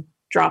bottom and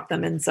drop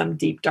them in some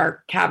deep,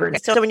 dark cavern.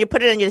 So when you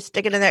put it in, you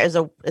stick it in there. Is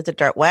the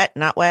dirt wet,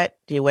 not wet?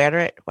 Do you water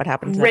it? What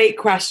happens? Great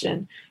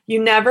question. You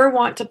never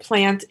want to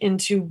plant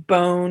into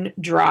bone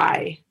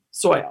dry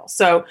soil.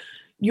 So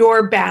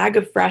your bag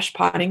of fresh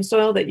potting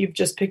soil that you've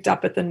just picked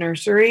up at the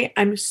nursery,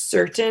 I'm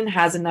certain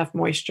has enough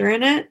moisture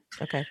in it.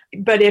 Okay.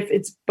 But if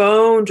it's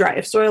bone dry,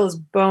 if soil is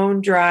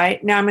bone dry,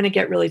 now I'm going to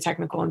get really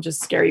technical and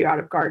just scare you out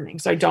of gardening.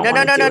 So I don't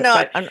want to do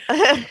it.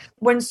 But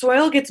when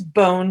soil gets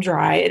bone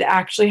dry, it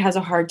actually has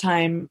a hard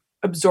time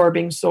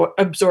absorbing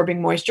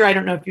moisture. I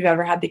don't know if you've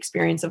ever had the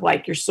experience of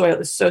like your soil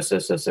is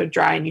so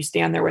dry and you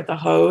stand there with a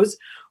hose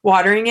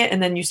watering it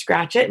and then you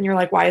scratch it and you're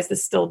like, why is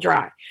this still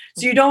dry?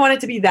 So you don't want it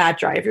to be that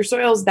dry. If your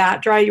soil is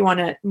that dry, you want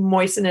to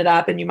moisten it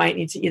up, and you might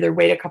need to either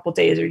wait a couple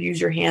days or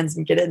use your hands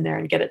and get in there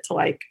and get it to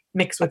like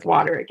mix with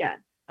water again.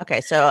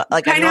 Okay. So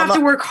like you kind of have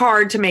to work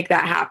hard to make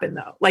that happen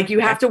though. Like you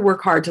have to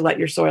work hard to let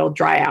your soil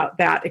dry out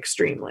that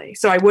extremely.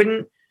 So I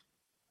wouldn't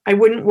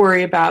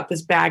worry about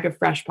this bag of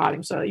fresh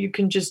potting soil. You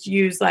can just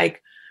use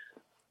like,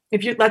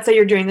 let's say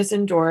you're doing this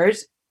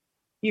indoors,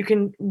 you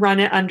can run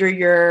it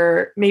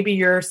under maybe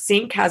your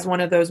sink has one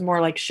of those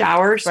more like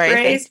shower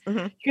sprays. Mm-hmm.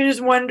 You can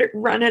just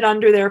run it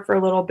under there for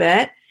a little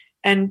bit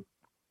and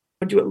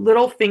do a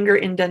little finger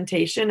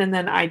indentation. And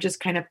then I just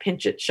kind of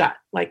pinch it shut.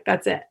 Like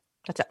that's it.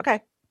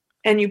 Okay.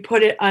 And you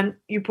put it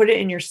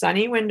in your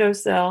sunny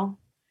windowsill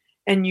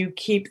and you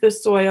keep the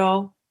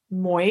soil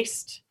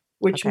moist,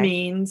 which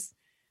means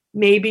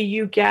maybe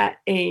you get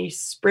a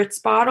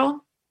spritz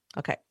bottle.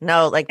 Okay.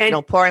 No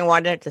pouring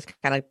water, just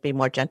kind of be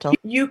more gentle.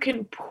 You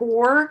can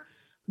pour,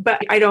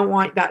 but I don't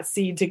want that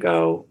seed to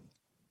go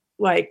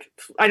I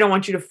don't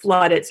want you to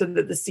flood it so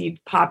that the seed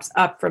pops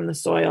up from the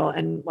soil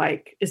and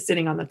like is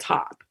sitting on the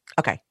top.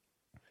 Okay.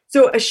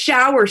 So a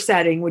shower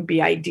setting would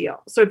be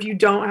ideal. So if you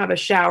don't have a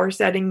shower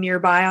setting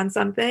nearby on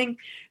something,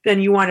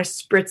 then you want to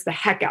spritz the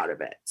heck out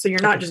of it. So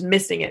you're not just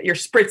missing it. You're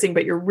spritzing,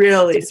 but you're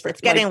really spritzing. It's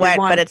getting wet,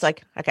 but it's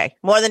like, okay,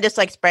 more than just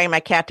like spraying my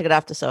cat to get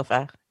off the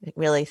sofa.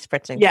 Really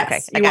spritzing.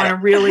 Yes. Okay,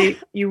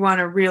 you want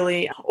to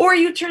really, or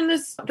you turn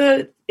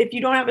if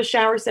you don't have a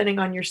shower setting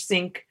on your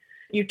sink,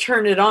 you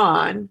turn it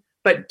on,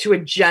 but to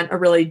a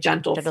really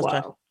gentle flow.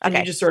 Okay. And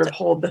you just sort of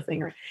hold the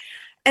thing.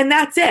 And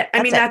that's it.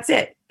 That's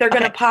it. They're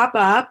going to pop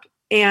up.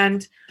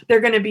 And they're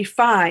going to be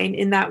fine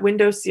in that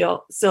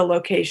windowsill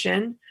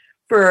location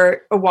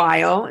for a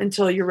while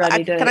until you're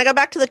ready to. Can I go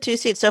back to the 2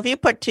 seeds? So if you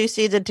put 2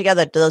 seeds in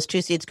together, do those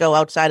 2 seeds go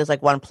outside as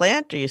like one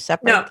plant, or you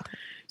separate? No.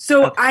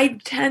 So I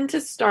tend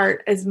to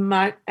start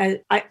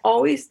I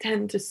always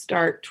tend to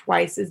start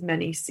twice as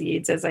many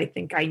seeds as I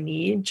think I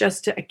need,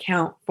 just to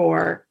account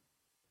for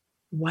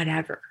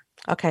whatever.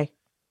 Okay.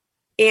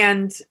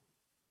 And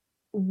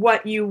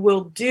what you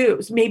will do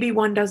is maybe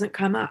one doesn't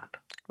come up.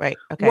 Right.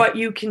 Okay. What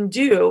you can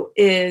do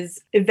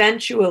is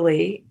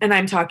eventually, and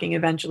I'm talking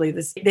eventually,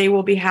 they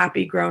will be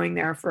happy growing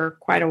there for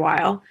quite a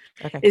while.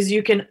 Okay. Is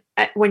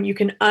when you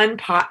can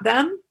unpot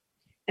them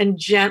and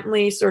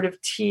gently sort of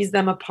tease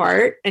them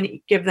apart and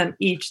give them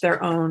each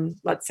their own,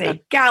 let's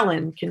say,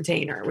 gallon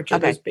container, which are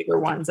those bigger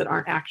ones that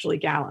aren't actually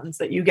gallons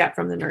that you get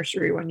from the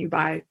nursery when you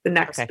buy the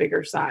next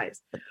bigger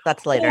size.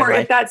 That's later. Or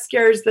if that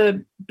scares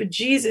the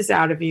bejesus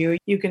out of you,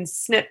 you can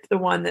snip the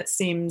one that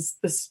seems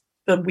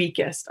the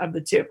weakest of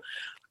the two.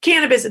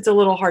 Cannabis, it's a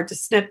little hard to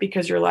snip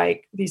because you're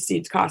like, these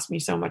seeds cost me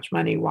so much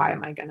money. Why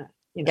am I going to,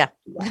 Yeah.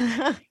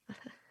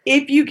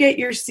 If you get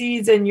your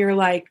seeds and you're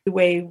like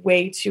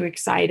way too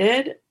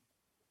excited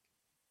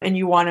and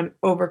you want to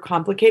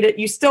overcomplicate it,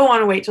 you still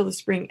want to wait till the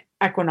spring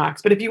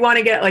equinox. But if you want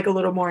to get like a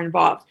little more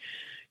involved,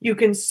 you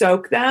can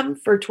soak them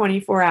for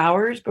 24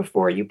 hours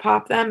before you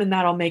pop them, and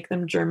that'll make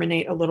them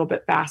germinate a little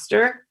bit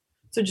faster.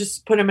 So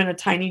just put them in a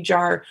tiny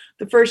jar.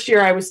 The first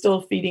year I was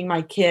still feeding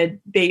my kid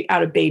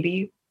out of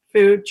baby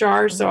food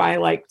jars, so I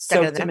like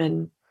soaked them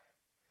in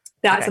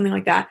that, something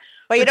like that.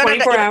 But you don't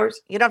 24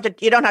 hours. You don't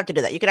have to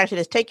do that. You can actually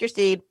just take your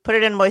seed, put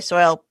it in moist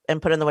soil, and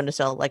put it in the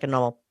windowsill like a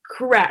normal.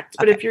 Correct.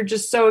 But if you're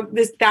just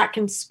that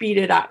can speed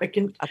it up. It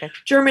can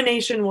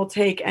germination will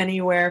take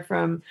anywhere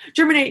from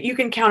you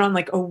can count on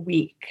like a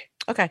week.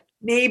 Okay.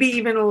 Maybe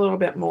even a little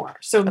bit more.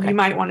 So you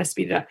might want to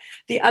speed it up.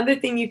 The other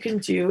thing you can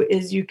do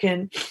is you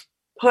can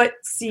put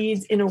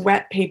seeds in a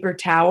wet paper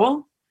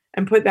towel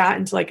and put that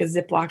into like a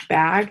Ziploc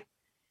bag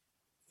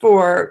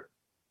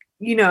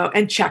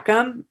and check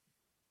them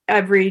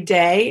every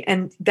day,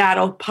 and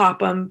that'll pop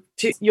them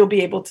you'll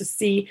be able to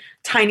see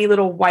tiny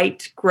little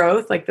white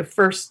growth, like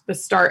the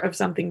start of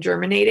something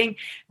germinating.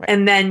 Right.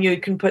 And then you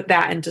can put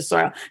that into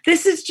soil.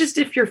 This is just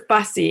if you're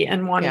fussy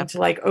and wanting to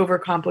like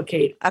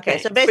overcomplicate. Okay.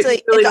 things. So basically,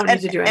 you really don't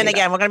need to do anything.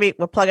 And again,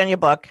 we're plugging your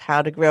book,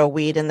 How to Grow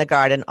Weed in the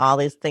Garden. All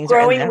these things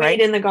growing are in there,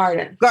 weed in the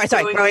garden.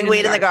 Growing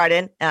weed in the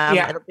garden.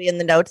 It'll be in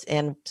the notes.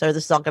 And so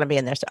this is all going to be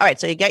in there. So, all right.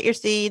 So you get your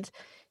seeds,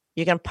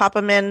 you can pop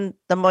them in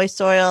the moist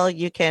soil.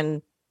 You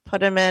can put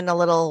them in a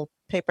little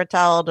paper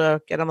towel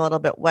to get them a little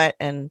bit wet,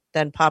 and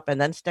then pop and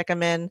then stick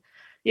them in.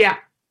 Yeah.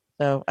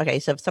 So, okay.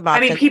 So some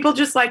options. People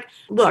just like,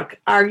 look,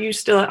 are you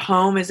still at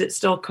home? Is it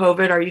still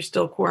COVID? Are you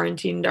still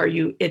quarantined? Are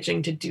you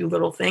itching to do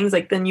little things?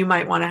 Like, then you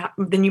might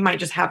then you might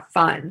just have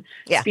fun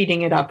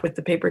speeding it up with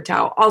the paper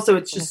towel. Also,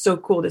 it's just so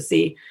cool to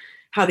see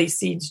how these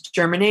seeds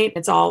germinate.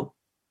 It's all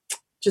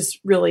just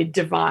really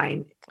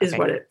divine is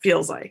what it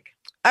feels like.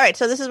 All right.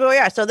 So this is where we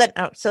are. So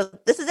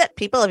this is it.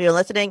 People, if you're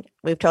listening,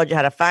 we've told you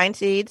how to find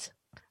seeds.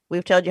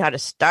 We've told you how to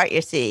start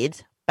your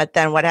seeds, but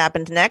then what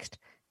happens next?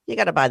 You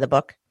got to buy the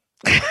book.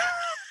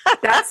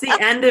 That's the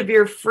end of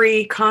your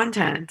free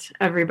content,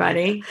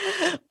 everybody.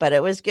 But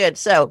it was good.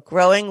 So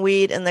growing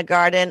weed in the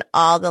garden,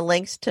 all the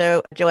links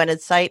to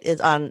Joanna's site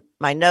is on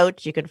my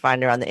notes. You can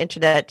find her on the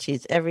internet.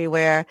 She's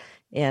everywhere.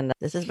 And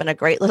this has been a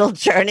great little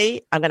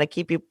journey. I'm going to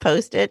keep you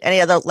posted. Any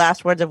other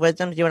last words of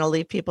wisdom you want to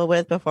leave people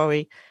with before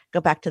we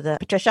go back to the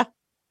Patricia?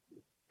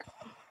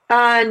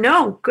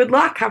 No, good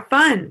luck. Have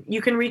fun.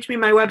 You can reach me.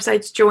 My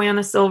website's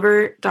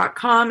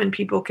joannasilver.com, and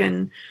people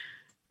can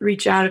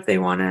reach out if they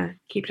want to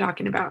keep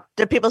talking about.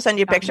 Do people send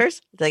you pictures?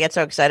 Do they get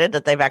so excited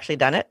that they've actually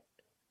done it?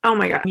 Oh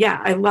my God. Yeah,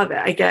 I love it.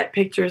 I get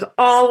pictures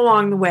all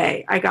along the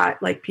way. I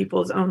got like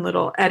people's own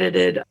little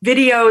edited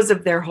videos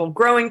of their whole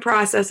growing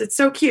process. It's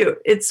so cute.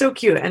 It's so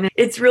cute. And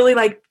it's really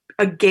like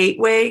a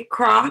gateway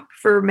crop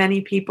for many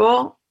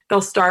people.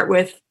 They'll start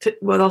with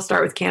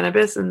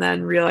cannabis and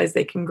then realize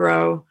they can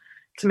grow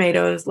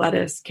tomatoes,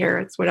 lettuce,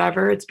 carrots,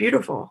 whatever. It's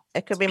beautiful.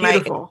 It could be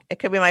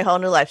my whole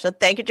new life. So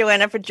thank you,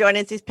 Joanna, for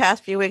joining us these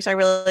past few weeks. I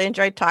really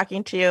enjoyed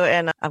talking to you,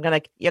 and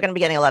you're gonna be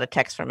getting a lot of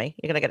texts from me.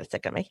 You're gonna get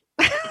sick of me.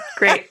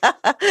 Great.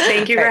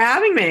 Thank you for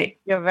having me.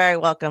 You're very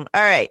welcome.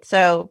 All right.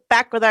 So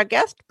back with our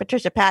guest,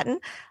 Patricia Patton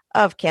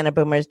of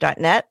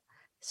cannaboomers.net.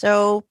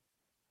 So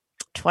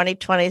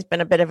 2020 has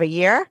been a bit of a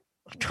year.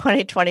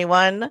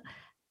 2021.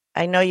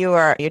 I know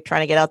you're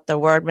trying to get out the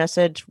word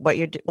message. What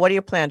are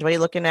your plans? What are you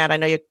looking at? I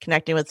know you're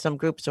connecting with some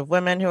groups of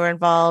women who are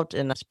involved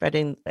in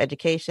spreading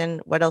education.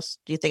 What else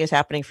do you think is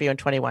happening for you in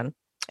 21?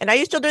 And are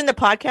you still doing the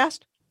podcast?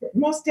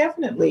 Most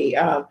definitely.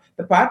 The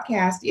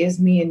podcast is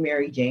me and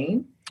Mary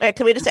Jane. All right,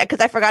 can we just,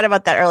 because I forgot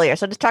about that earlier.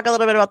 So just talk a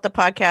little bit about the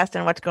podcast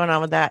and what's going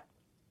on with that.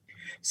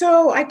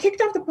 So I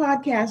kicked off the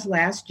podcast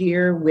last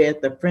year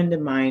with a friend of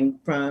mine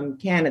from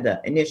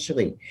Canada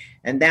initially.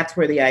 And that's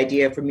where the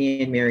idea for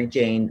me and Mary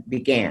Jane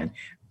began.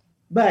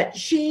 But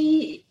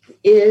she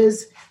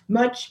is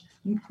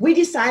we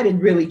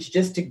decided really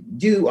just to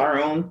do our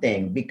own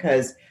thing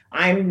because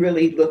I'm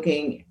really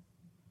it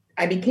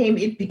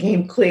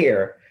became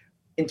clear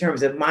in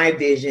terms of my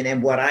vision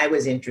and what I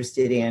was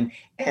interested in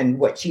and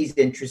what she's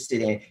interested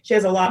in. She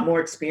has a lot more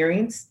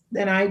experience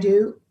than I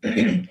do.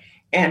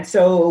 And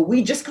so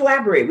we just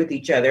collaborate with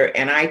each other.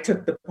 And I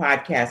took the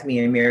podcast, me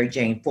and Mary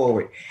Jane,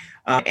 forward.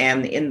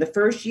 And in the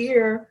first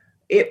year,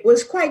 it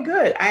was quite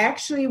good. I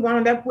actually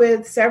wound up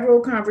with several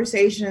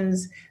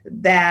conversations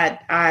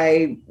that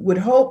I would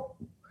hope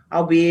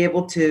I'll be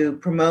able to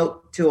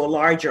promote to a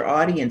larger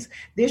audience.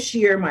 This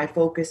year, my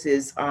focus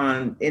is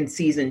in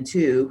season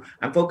 2,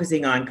 I'm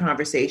focusing on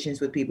conversations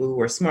with people who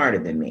are smarter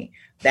than me.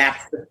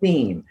 That's the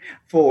theme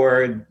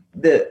for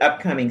the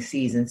upcoming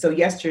season. So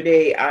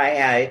yesterday,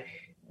 I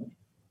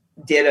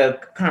did a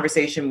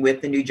conversation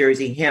with the New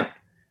Jersey hemp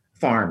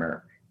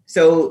farmer.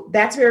 So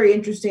that's very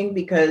interesting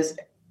because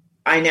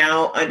I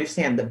now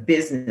understand the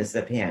business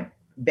of hemp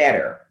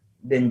better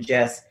than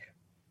just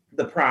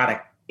the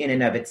product in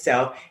and of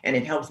itself. And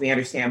it helps me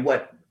understand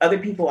what other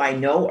people I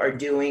know are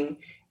doing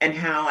and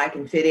how I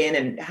can fit in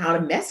and how to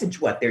message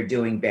what they're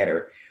doing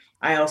better.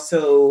 I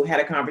also had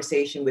a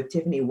conversation with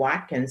Tiffany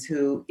Watkins,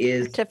 who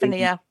is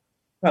the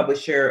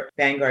publisher,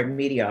 Vanguard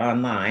Media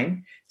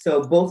Online.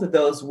 So both of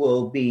those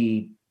will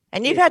be.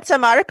 And you've had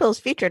some articles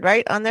featured,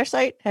 right, on their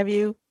site? Have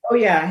you? Oh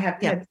yeah, I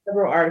have had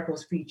several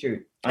articles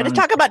featured. Just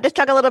talk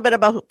a little bit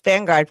about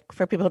Vanguard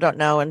for people who don't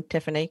know, and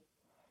Tiffany.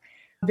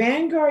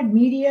 Vanguard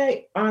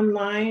Media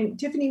Online.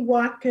 Tiffany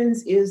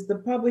Watkins is the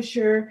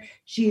publisher.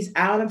 She's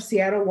out of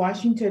Seattle,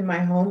 Washington, my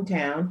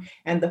hometown.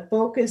 And the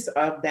focus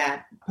of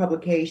that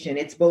publication,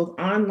 it's both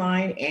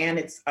online and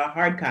it's a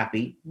hard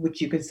copy, which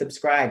you can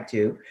subscribe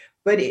to.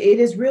 But it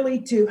is really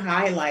to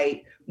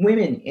highlight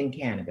women in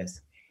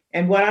cannabis.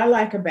 And what I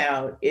like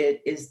about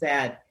it is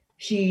that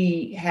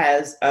she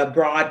has a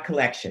broad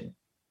collection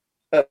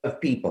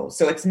of people.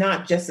 So it's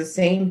not just the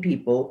same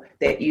people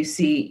that you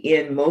see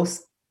in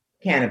most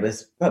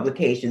cannabis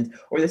publications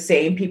or the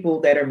same people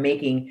that are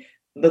making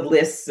the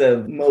lists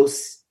of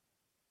most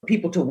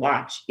people to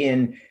watch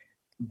in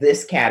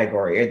this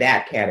category or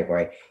that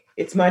category.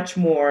 It's much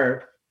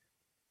more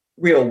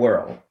real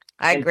world.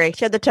 I agree.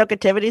 She had the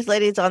Tokativities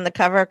ladies on the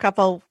cover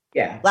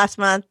last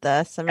month,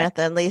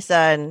 Samantha and Lisa,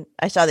 and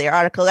I saw their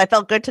article. I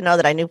felt good to know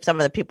that I knew some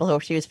of the people who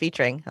she was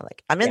featuring.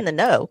 I'm in the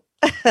know.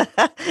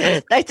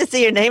 Nice to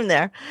see your name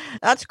there.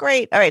 That's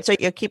great. All right. So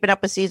you're keeping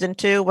up with season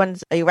 2.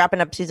 Are you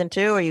wrapping up season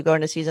 2 or are you going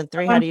to season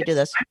 3? How do you do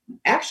this?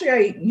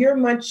 Actually, you're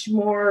much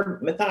more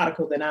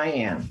methodical than I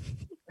am.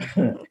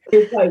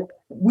 It's like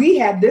we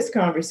had this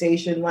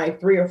conversation like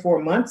 3 or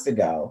 4 months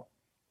ago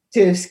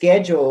to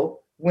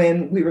schedule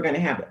when we were going to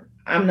have it.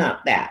 I'm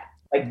not that.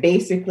 Like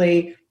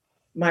basically,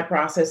 my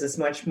process is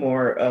much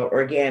more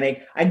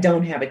organic. I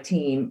don't have a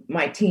team.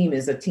 My team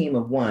is a team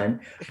of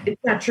one.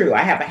 It's not true. I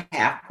have a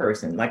half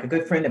person, like a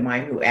good friend of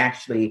mine who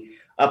actually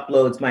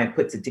uploads mine,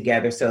 puts it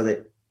together so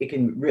that it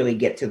can really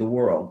get to the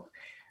world.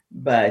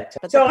 But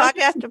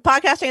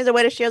podcasting is a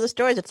way to share the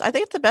stories. I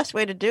think it's the best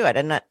way to do it.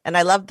 And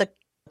I love the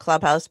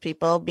Clubhouse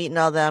people, meeting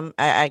all them.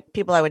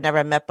 People I would never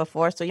have met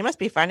before. So you must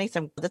be finding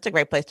that's a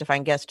great place to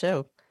find guests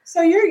too.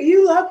 So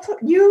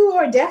you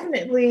are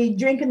definitely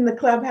drinking the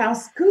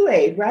Clubhouse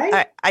Kool-Aid,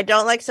 right? I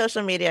don't like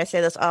social media. I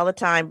say this all the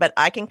time, but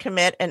I can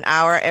commit an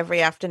hour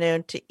every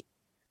afternoon to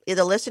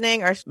either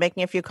listening or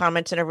making a few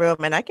comments in a room,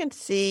 and I can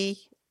see,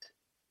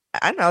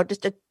 I don't know,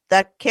 just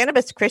that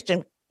cannabis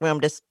Christian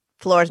room just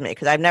floors me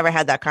because I've never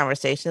had that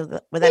conversation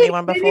with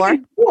anyone before. Didn't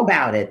even know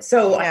about it.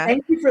 So Yeah.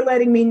 Thank you for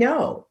letting me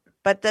know.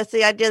 But that's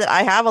the idea that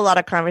I have a lot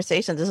of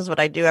conversations. This is what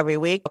I do every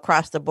week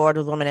across the board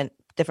with women in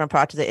different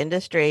parts of the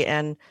industry.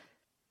 And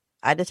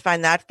I just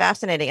find that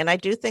fascinating. And I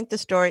do think the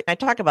story, I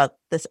talk about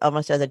this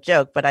almost as a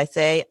joke, but I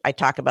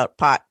talk about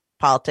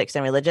politics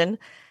and religion,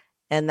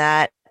 and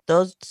that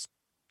those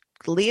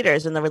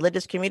leaders in the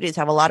religious communities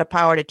have a lot of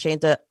power to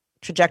change the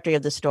trajectory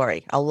of the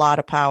story, a lot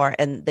of power,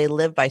 and they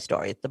live by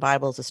story. The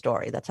Bible is a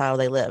story. That's how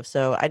they live.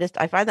 So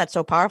I find that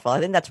so powerful. I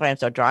think that's why I'm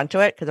so drawn to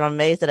it, because I'm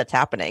amazed that it's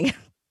happening.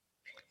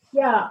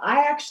 Yeah,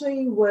 I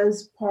actually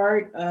was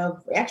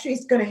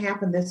it's going to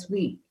happen this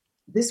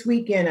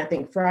weekend, I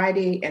think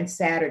Friday and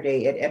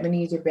Saturday at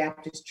Ebenezer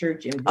Baptist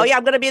Church in Brooklyn. Oh yeah,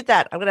 I'm going to be at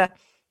that.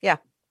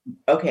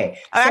 Okay.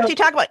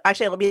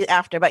 It'll be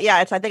after, but yeah,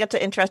 I think it's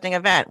an interesting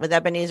event with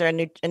Ebenezer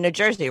in New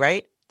Jersey,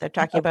 right? They're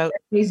talking about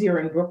Ebenezer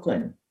in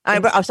Brooklyn.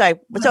 Sorry.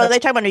 So are they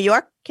talking about New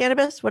York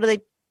cannabis?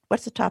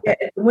 What's the topic?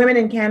 Yeah, Women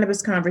in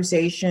Cannabis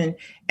Conversation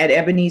at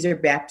Ebenezer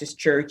Baptist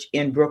Church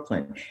in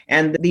Brooklyn.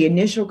 And the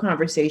initial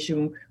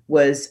conversation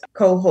was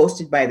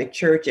co-hosted by the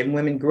church and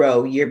Women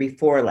Grow year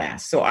before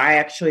last. So I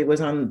actually was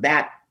on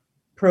that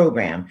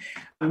program.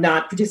 I'm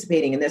not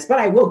participating in this, but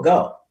I will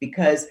go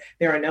because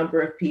there are a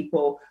number of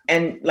people.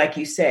 And like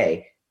you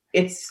say,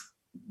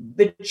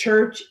 the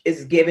church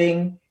is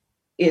giving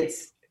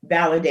its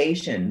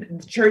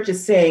validation. The church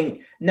is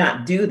saying,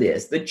 not do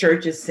this. The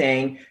church is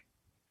saying,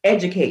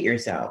 educate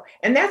yourself.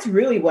 And that's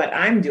really what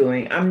I'm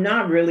doing. I'm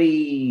not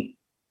really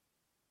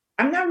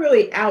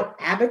out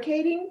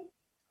advocating.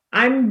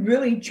 I'm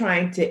really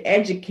trying to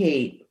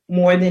educate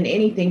more than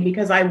anything,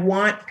 because I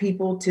want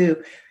people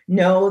to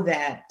know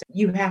that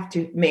you have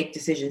to make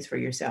decisions for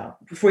yourself,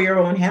 for your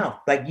own health.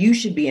 Like, you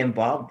should be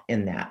involved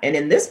in that. And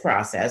in this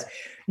process,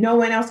 no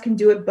one else can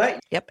do it but you.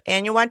 Yep.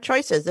 And you want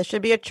choices. This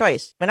should be a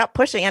choice. We're not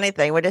pushing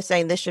anything. We're just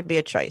saying this should be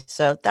a choice.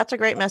 So that's a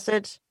great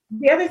message.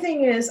 The other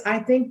thing is, I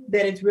think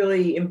that it's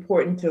really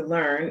important to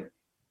learn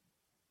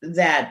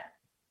that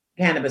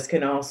cannabis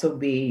can also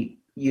be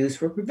used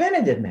for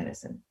preventative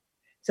medicine.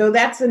 So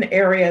that's an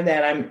area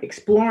that I'm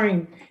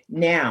exploring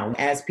now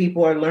as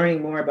people are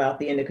learning more about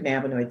the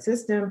endocannabinoid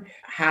system.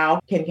 How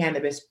can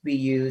cannabis be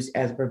used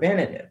as a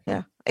preventative?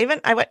 Yeah. Even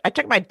I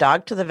took my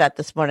dog to the vet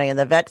this morning, and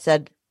the vet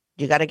said,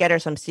 you got to get her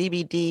some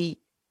CBD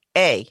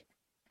A.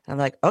 I'm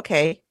like,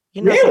 okay,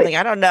 you know something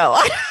I don't know.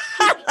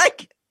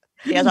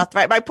 She has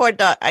arthritis. My poor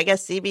dog. I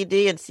guess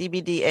CBD and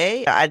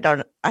CBDA.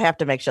 I have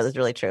to make sure this is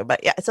really true.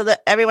 But yeah, so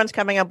that everyone's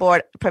coming on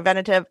board.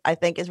 Preventative, I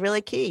think, is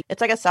really key. It's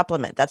like a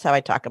supplement. That's how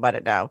I talk about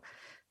it now,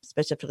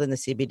 especially in the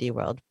CBD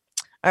world.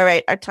 All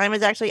right, our time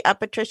is actually up.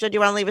 Patricia, do you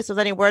want to leave us with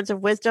any words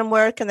of wisdom?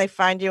 Where can they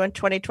find you in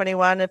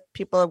 2021 if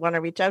people want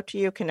to reach out to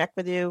you, connect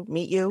with you,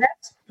 meet you?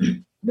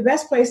 The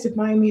best place to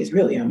find me is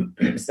really on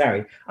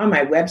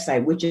my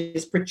website, which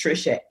is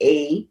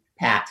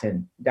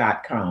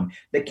patriciapatton.com.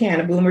 The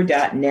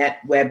cannaboomer.net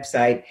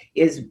website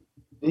is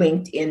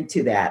linked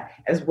into that,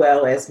 as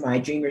well as my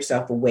Dream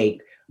Yourself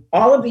Awake.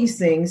 All of these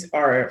things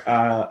are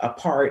a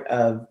part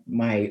of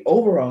my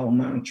overall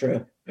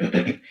mantra,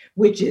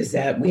 which is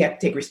that we have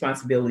to take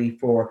responsibility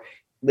for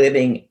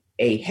living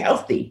a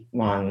healthy,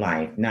 long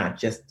life, not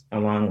just a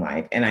long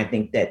life. And I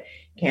think that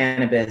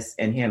cannabis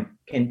and hemp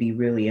can be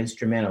really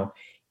instrumental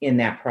in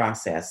that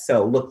process.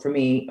 So look for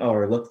me,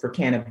 or look for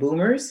Canna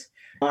Boomers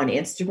on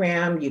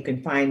Instagram. You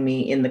can find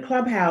me in the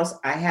Clubhouse.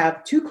 I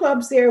have 2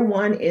 clubs there.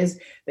 One is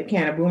the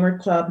Canna Boomer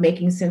Club,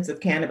 Making Sense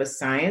of Cannabis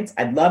Science.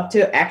 I'd love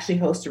to actually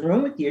host a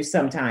room with you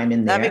sometime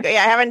in there. That'd be great.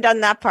 Yeah, I haven't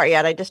done that part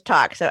yet. I just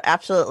talk. So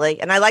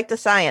absolutely. And I like the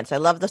science. I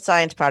love the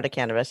science part of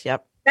cannabis.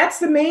 Yep. That's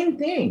the main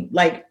thing.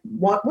 Like,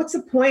 what's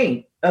the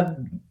point of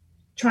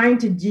trying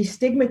to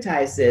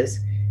destigmatize this,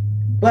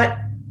 but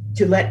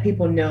to let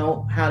people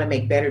know how to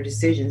make better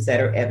decisions that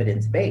are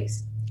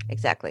evidence-based?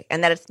 Exactly.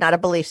 And that it's not a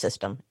belief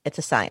system. It's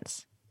a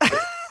science.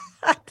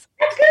 That's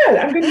good.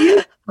 I'm going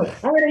to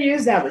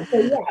use that one. So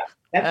yeah.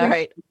 All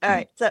right.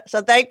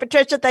 So thank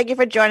Patricia. Thank you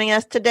for joining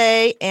us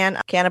today. And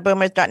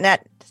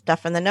cannaboomers.net,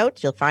 stuff in the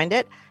notes. You'll find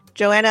it.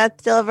 Joanna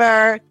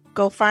Silver,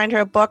 go find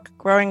her book,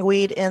 Growing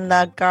Weed in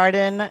the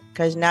Garden,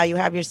 because now you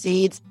have your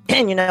seeds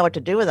and you know what to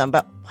do with them.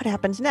 But what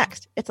happens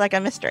next? It's like a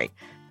mystery.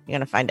 You're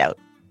going to find out.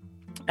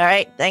 All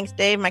right. Thanks,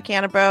 Dave, my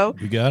Canna Bro.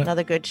 You got it.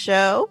 Another good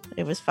show.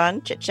 It was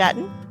fun.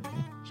 Chit-chatting.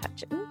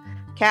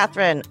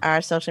 Catherine,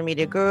 our social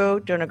media guru,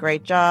 doing a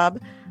great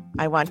job.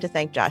 I want to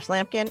thank Josh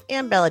Lampkin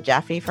and Bella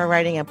Jaffe for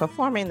writing and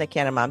performing the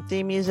Canna Mom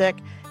theme music.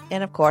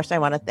 And of course, I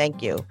want to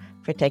thank you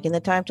for taking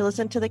the time to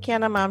listen to the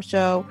Canna Mom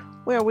Show,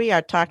 where we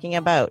are talking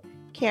about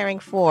caring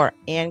for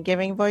and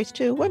giving voice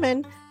to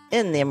women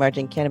in the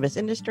emerging cannabis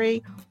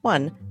industry,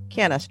 one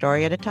Canna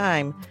story at a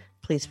time.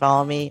 Please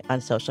follow me on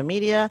social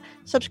media.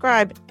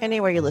 Subscribe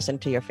anywhere you listen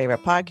to your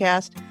favorite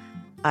podcast.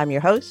 I'm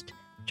your host,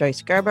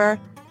 Joyce Gerber.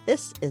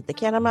 This is the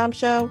Canna Mom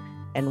Show,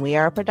 and we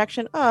are a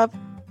production of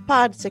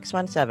Pod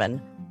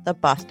 617, the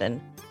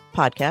Boston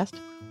Podcast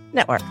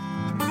Network.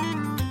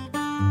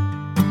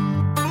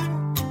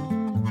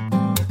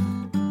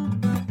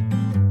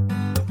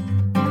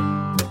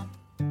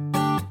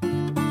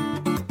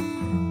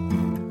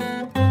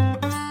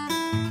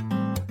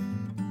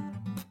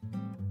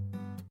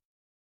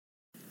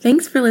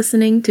 Thanks for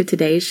listening to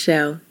today's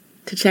show.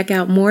 To check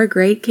out more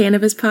great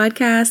cannabis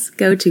podcasts,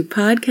 go to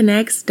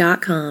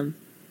podconnects.com.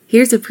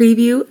 Here's a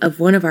preview of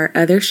one of our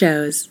other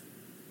shows.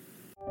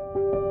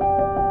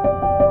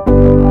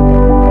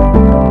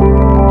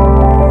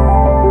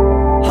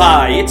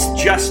 Hi, it's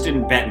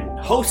Justin Benton,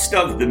 host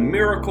of the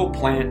Miracle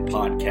Plant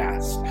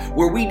Podcast,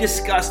 where we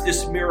discuss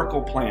this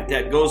miracle plant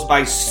that goes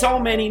by so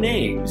many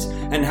names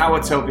and how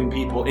it's helping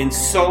people in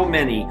so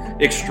many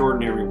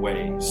extraordinary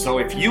ways. So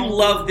if you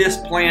love this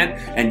plant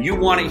and you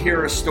want to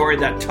hear a story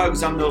that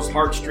tugs on those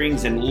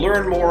heartstrings and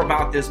learn more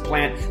about this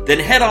plant, then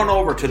head on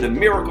over to the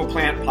Miracle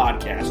Plant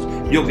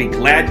Podcast. You'll be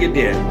glad you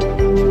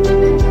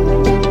did.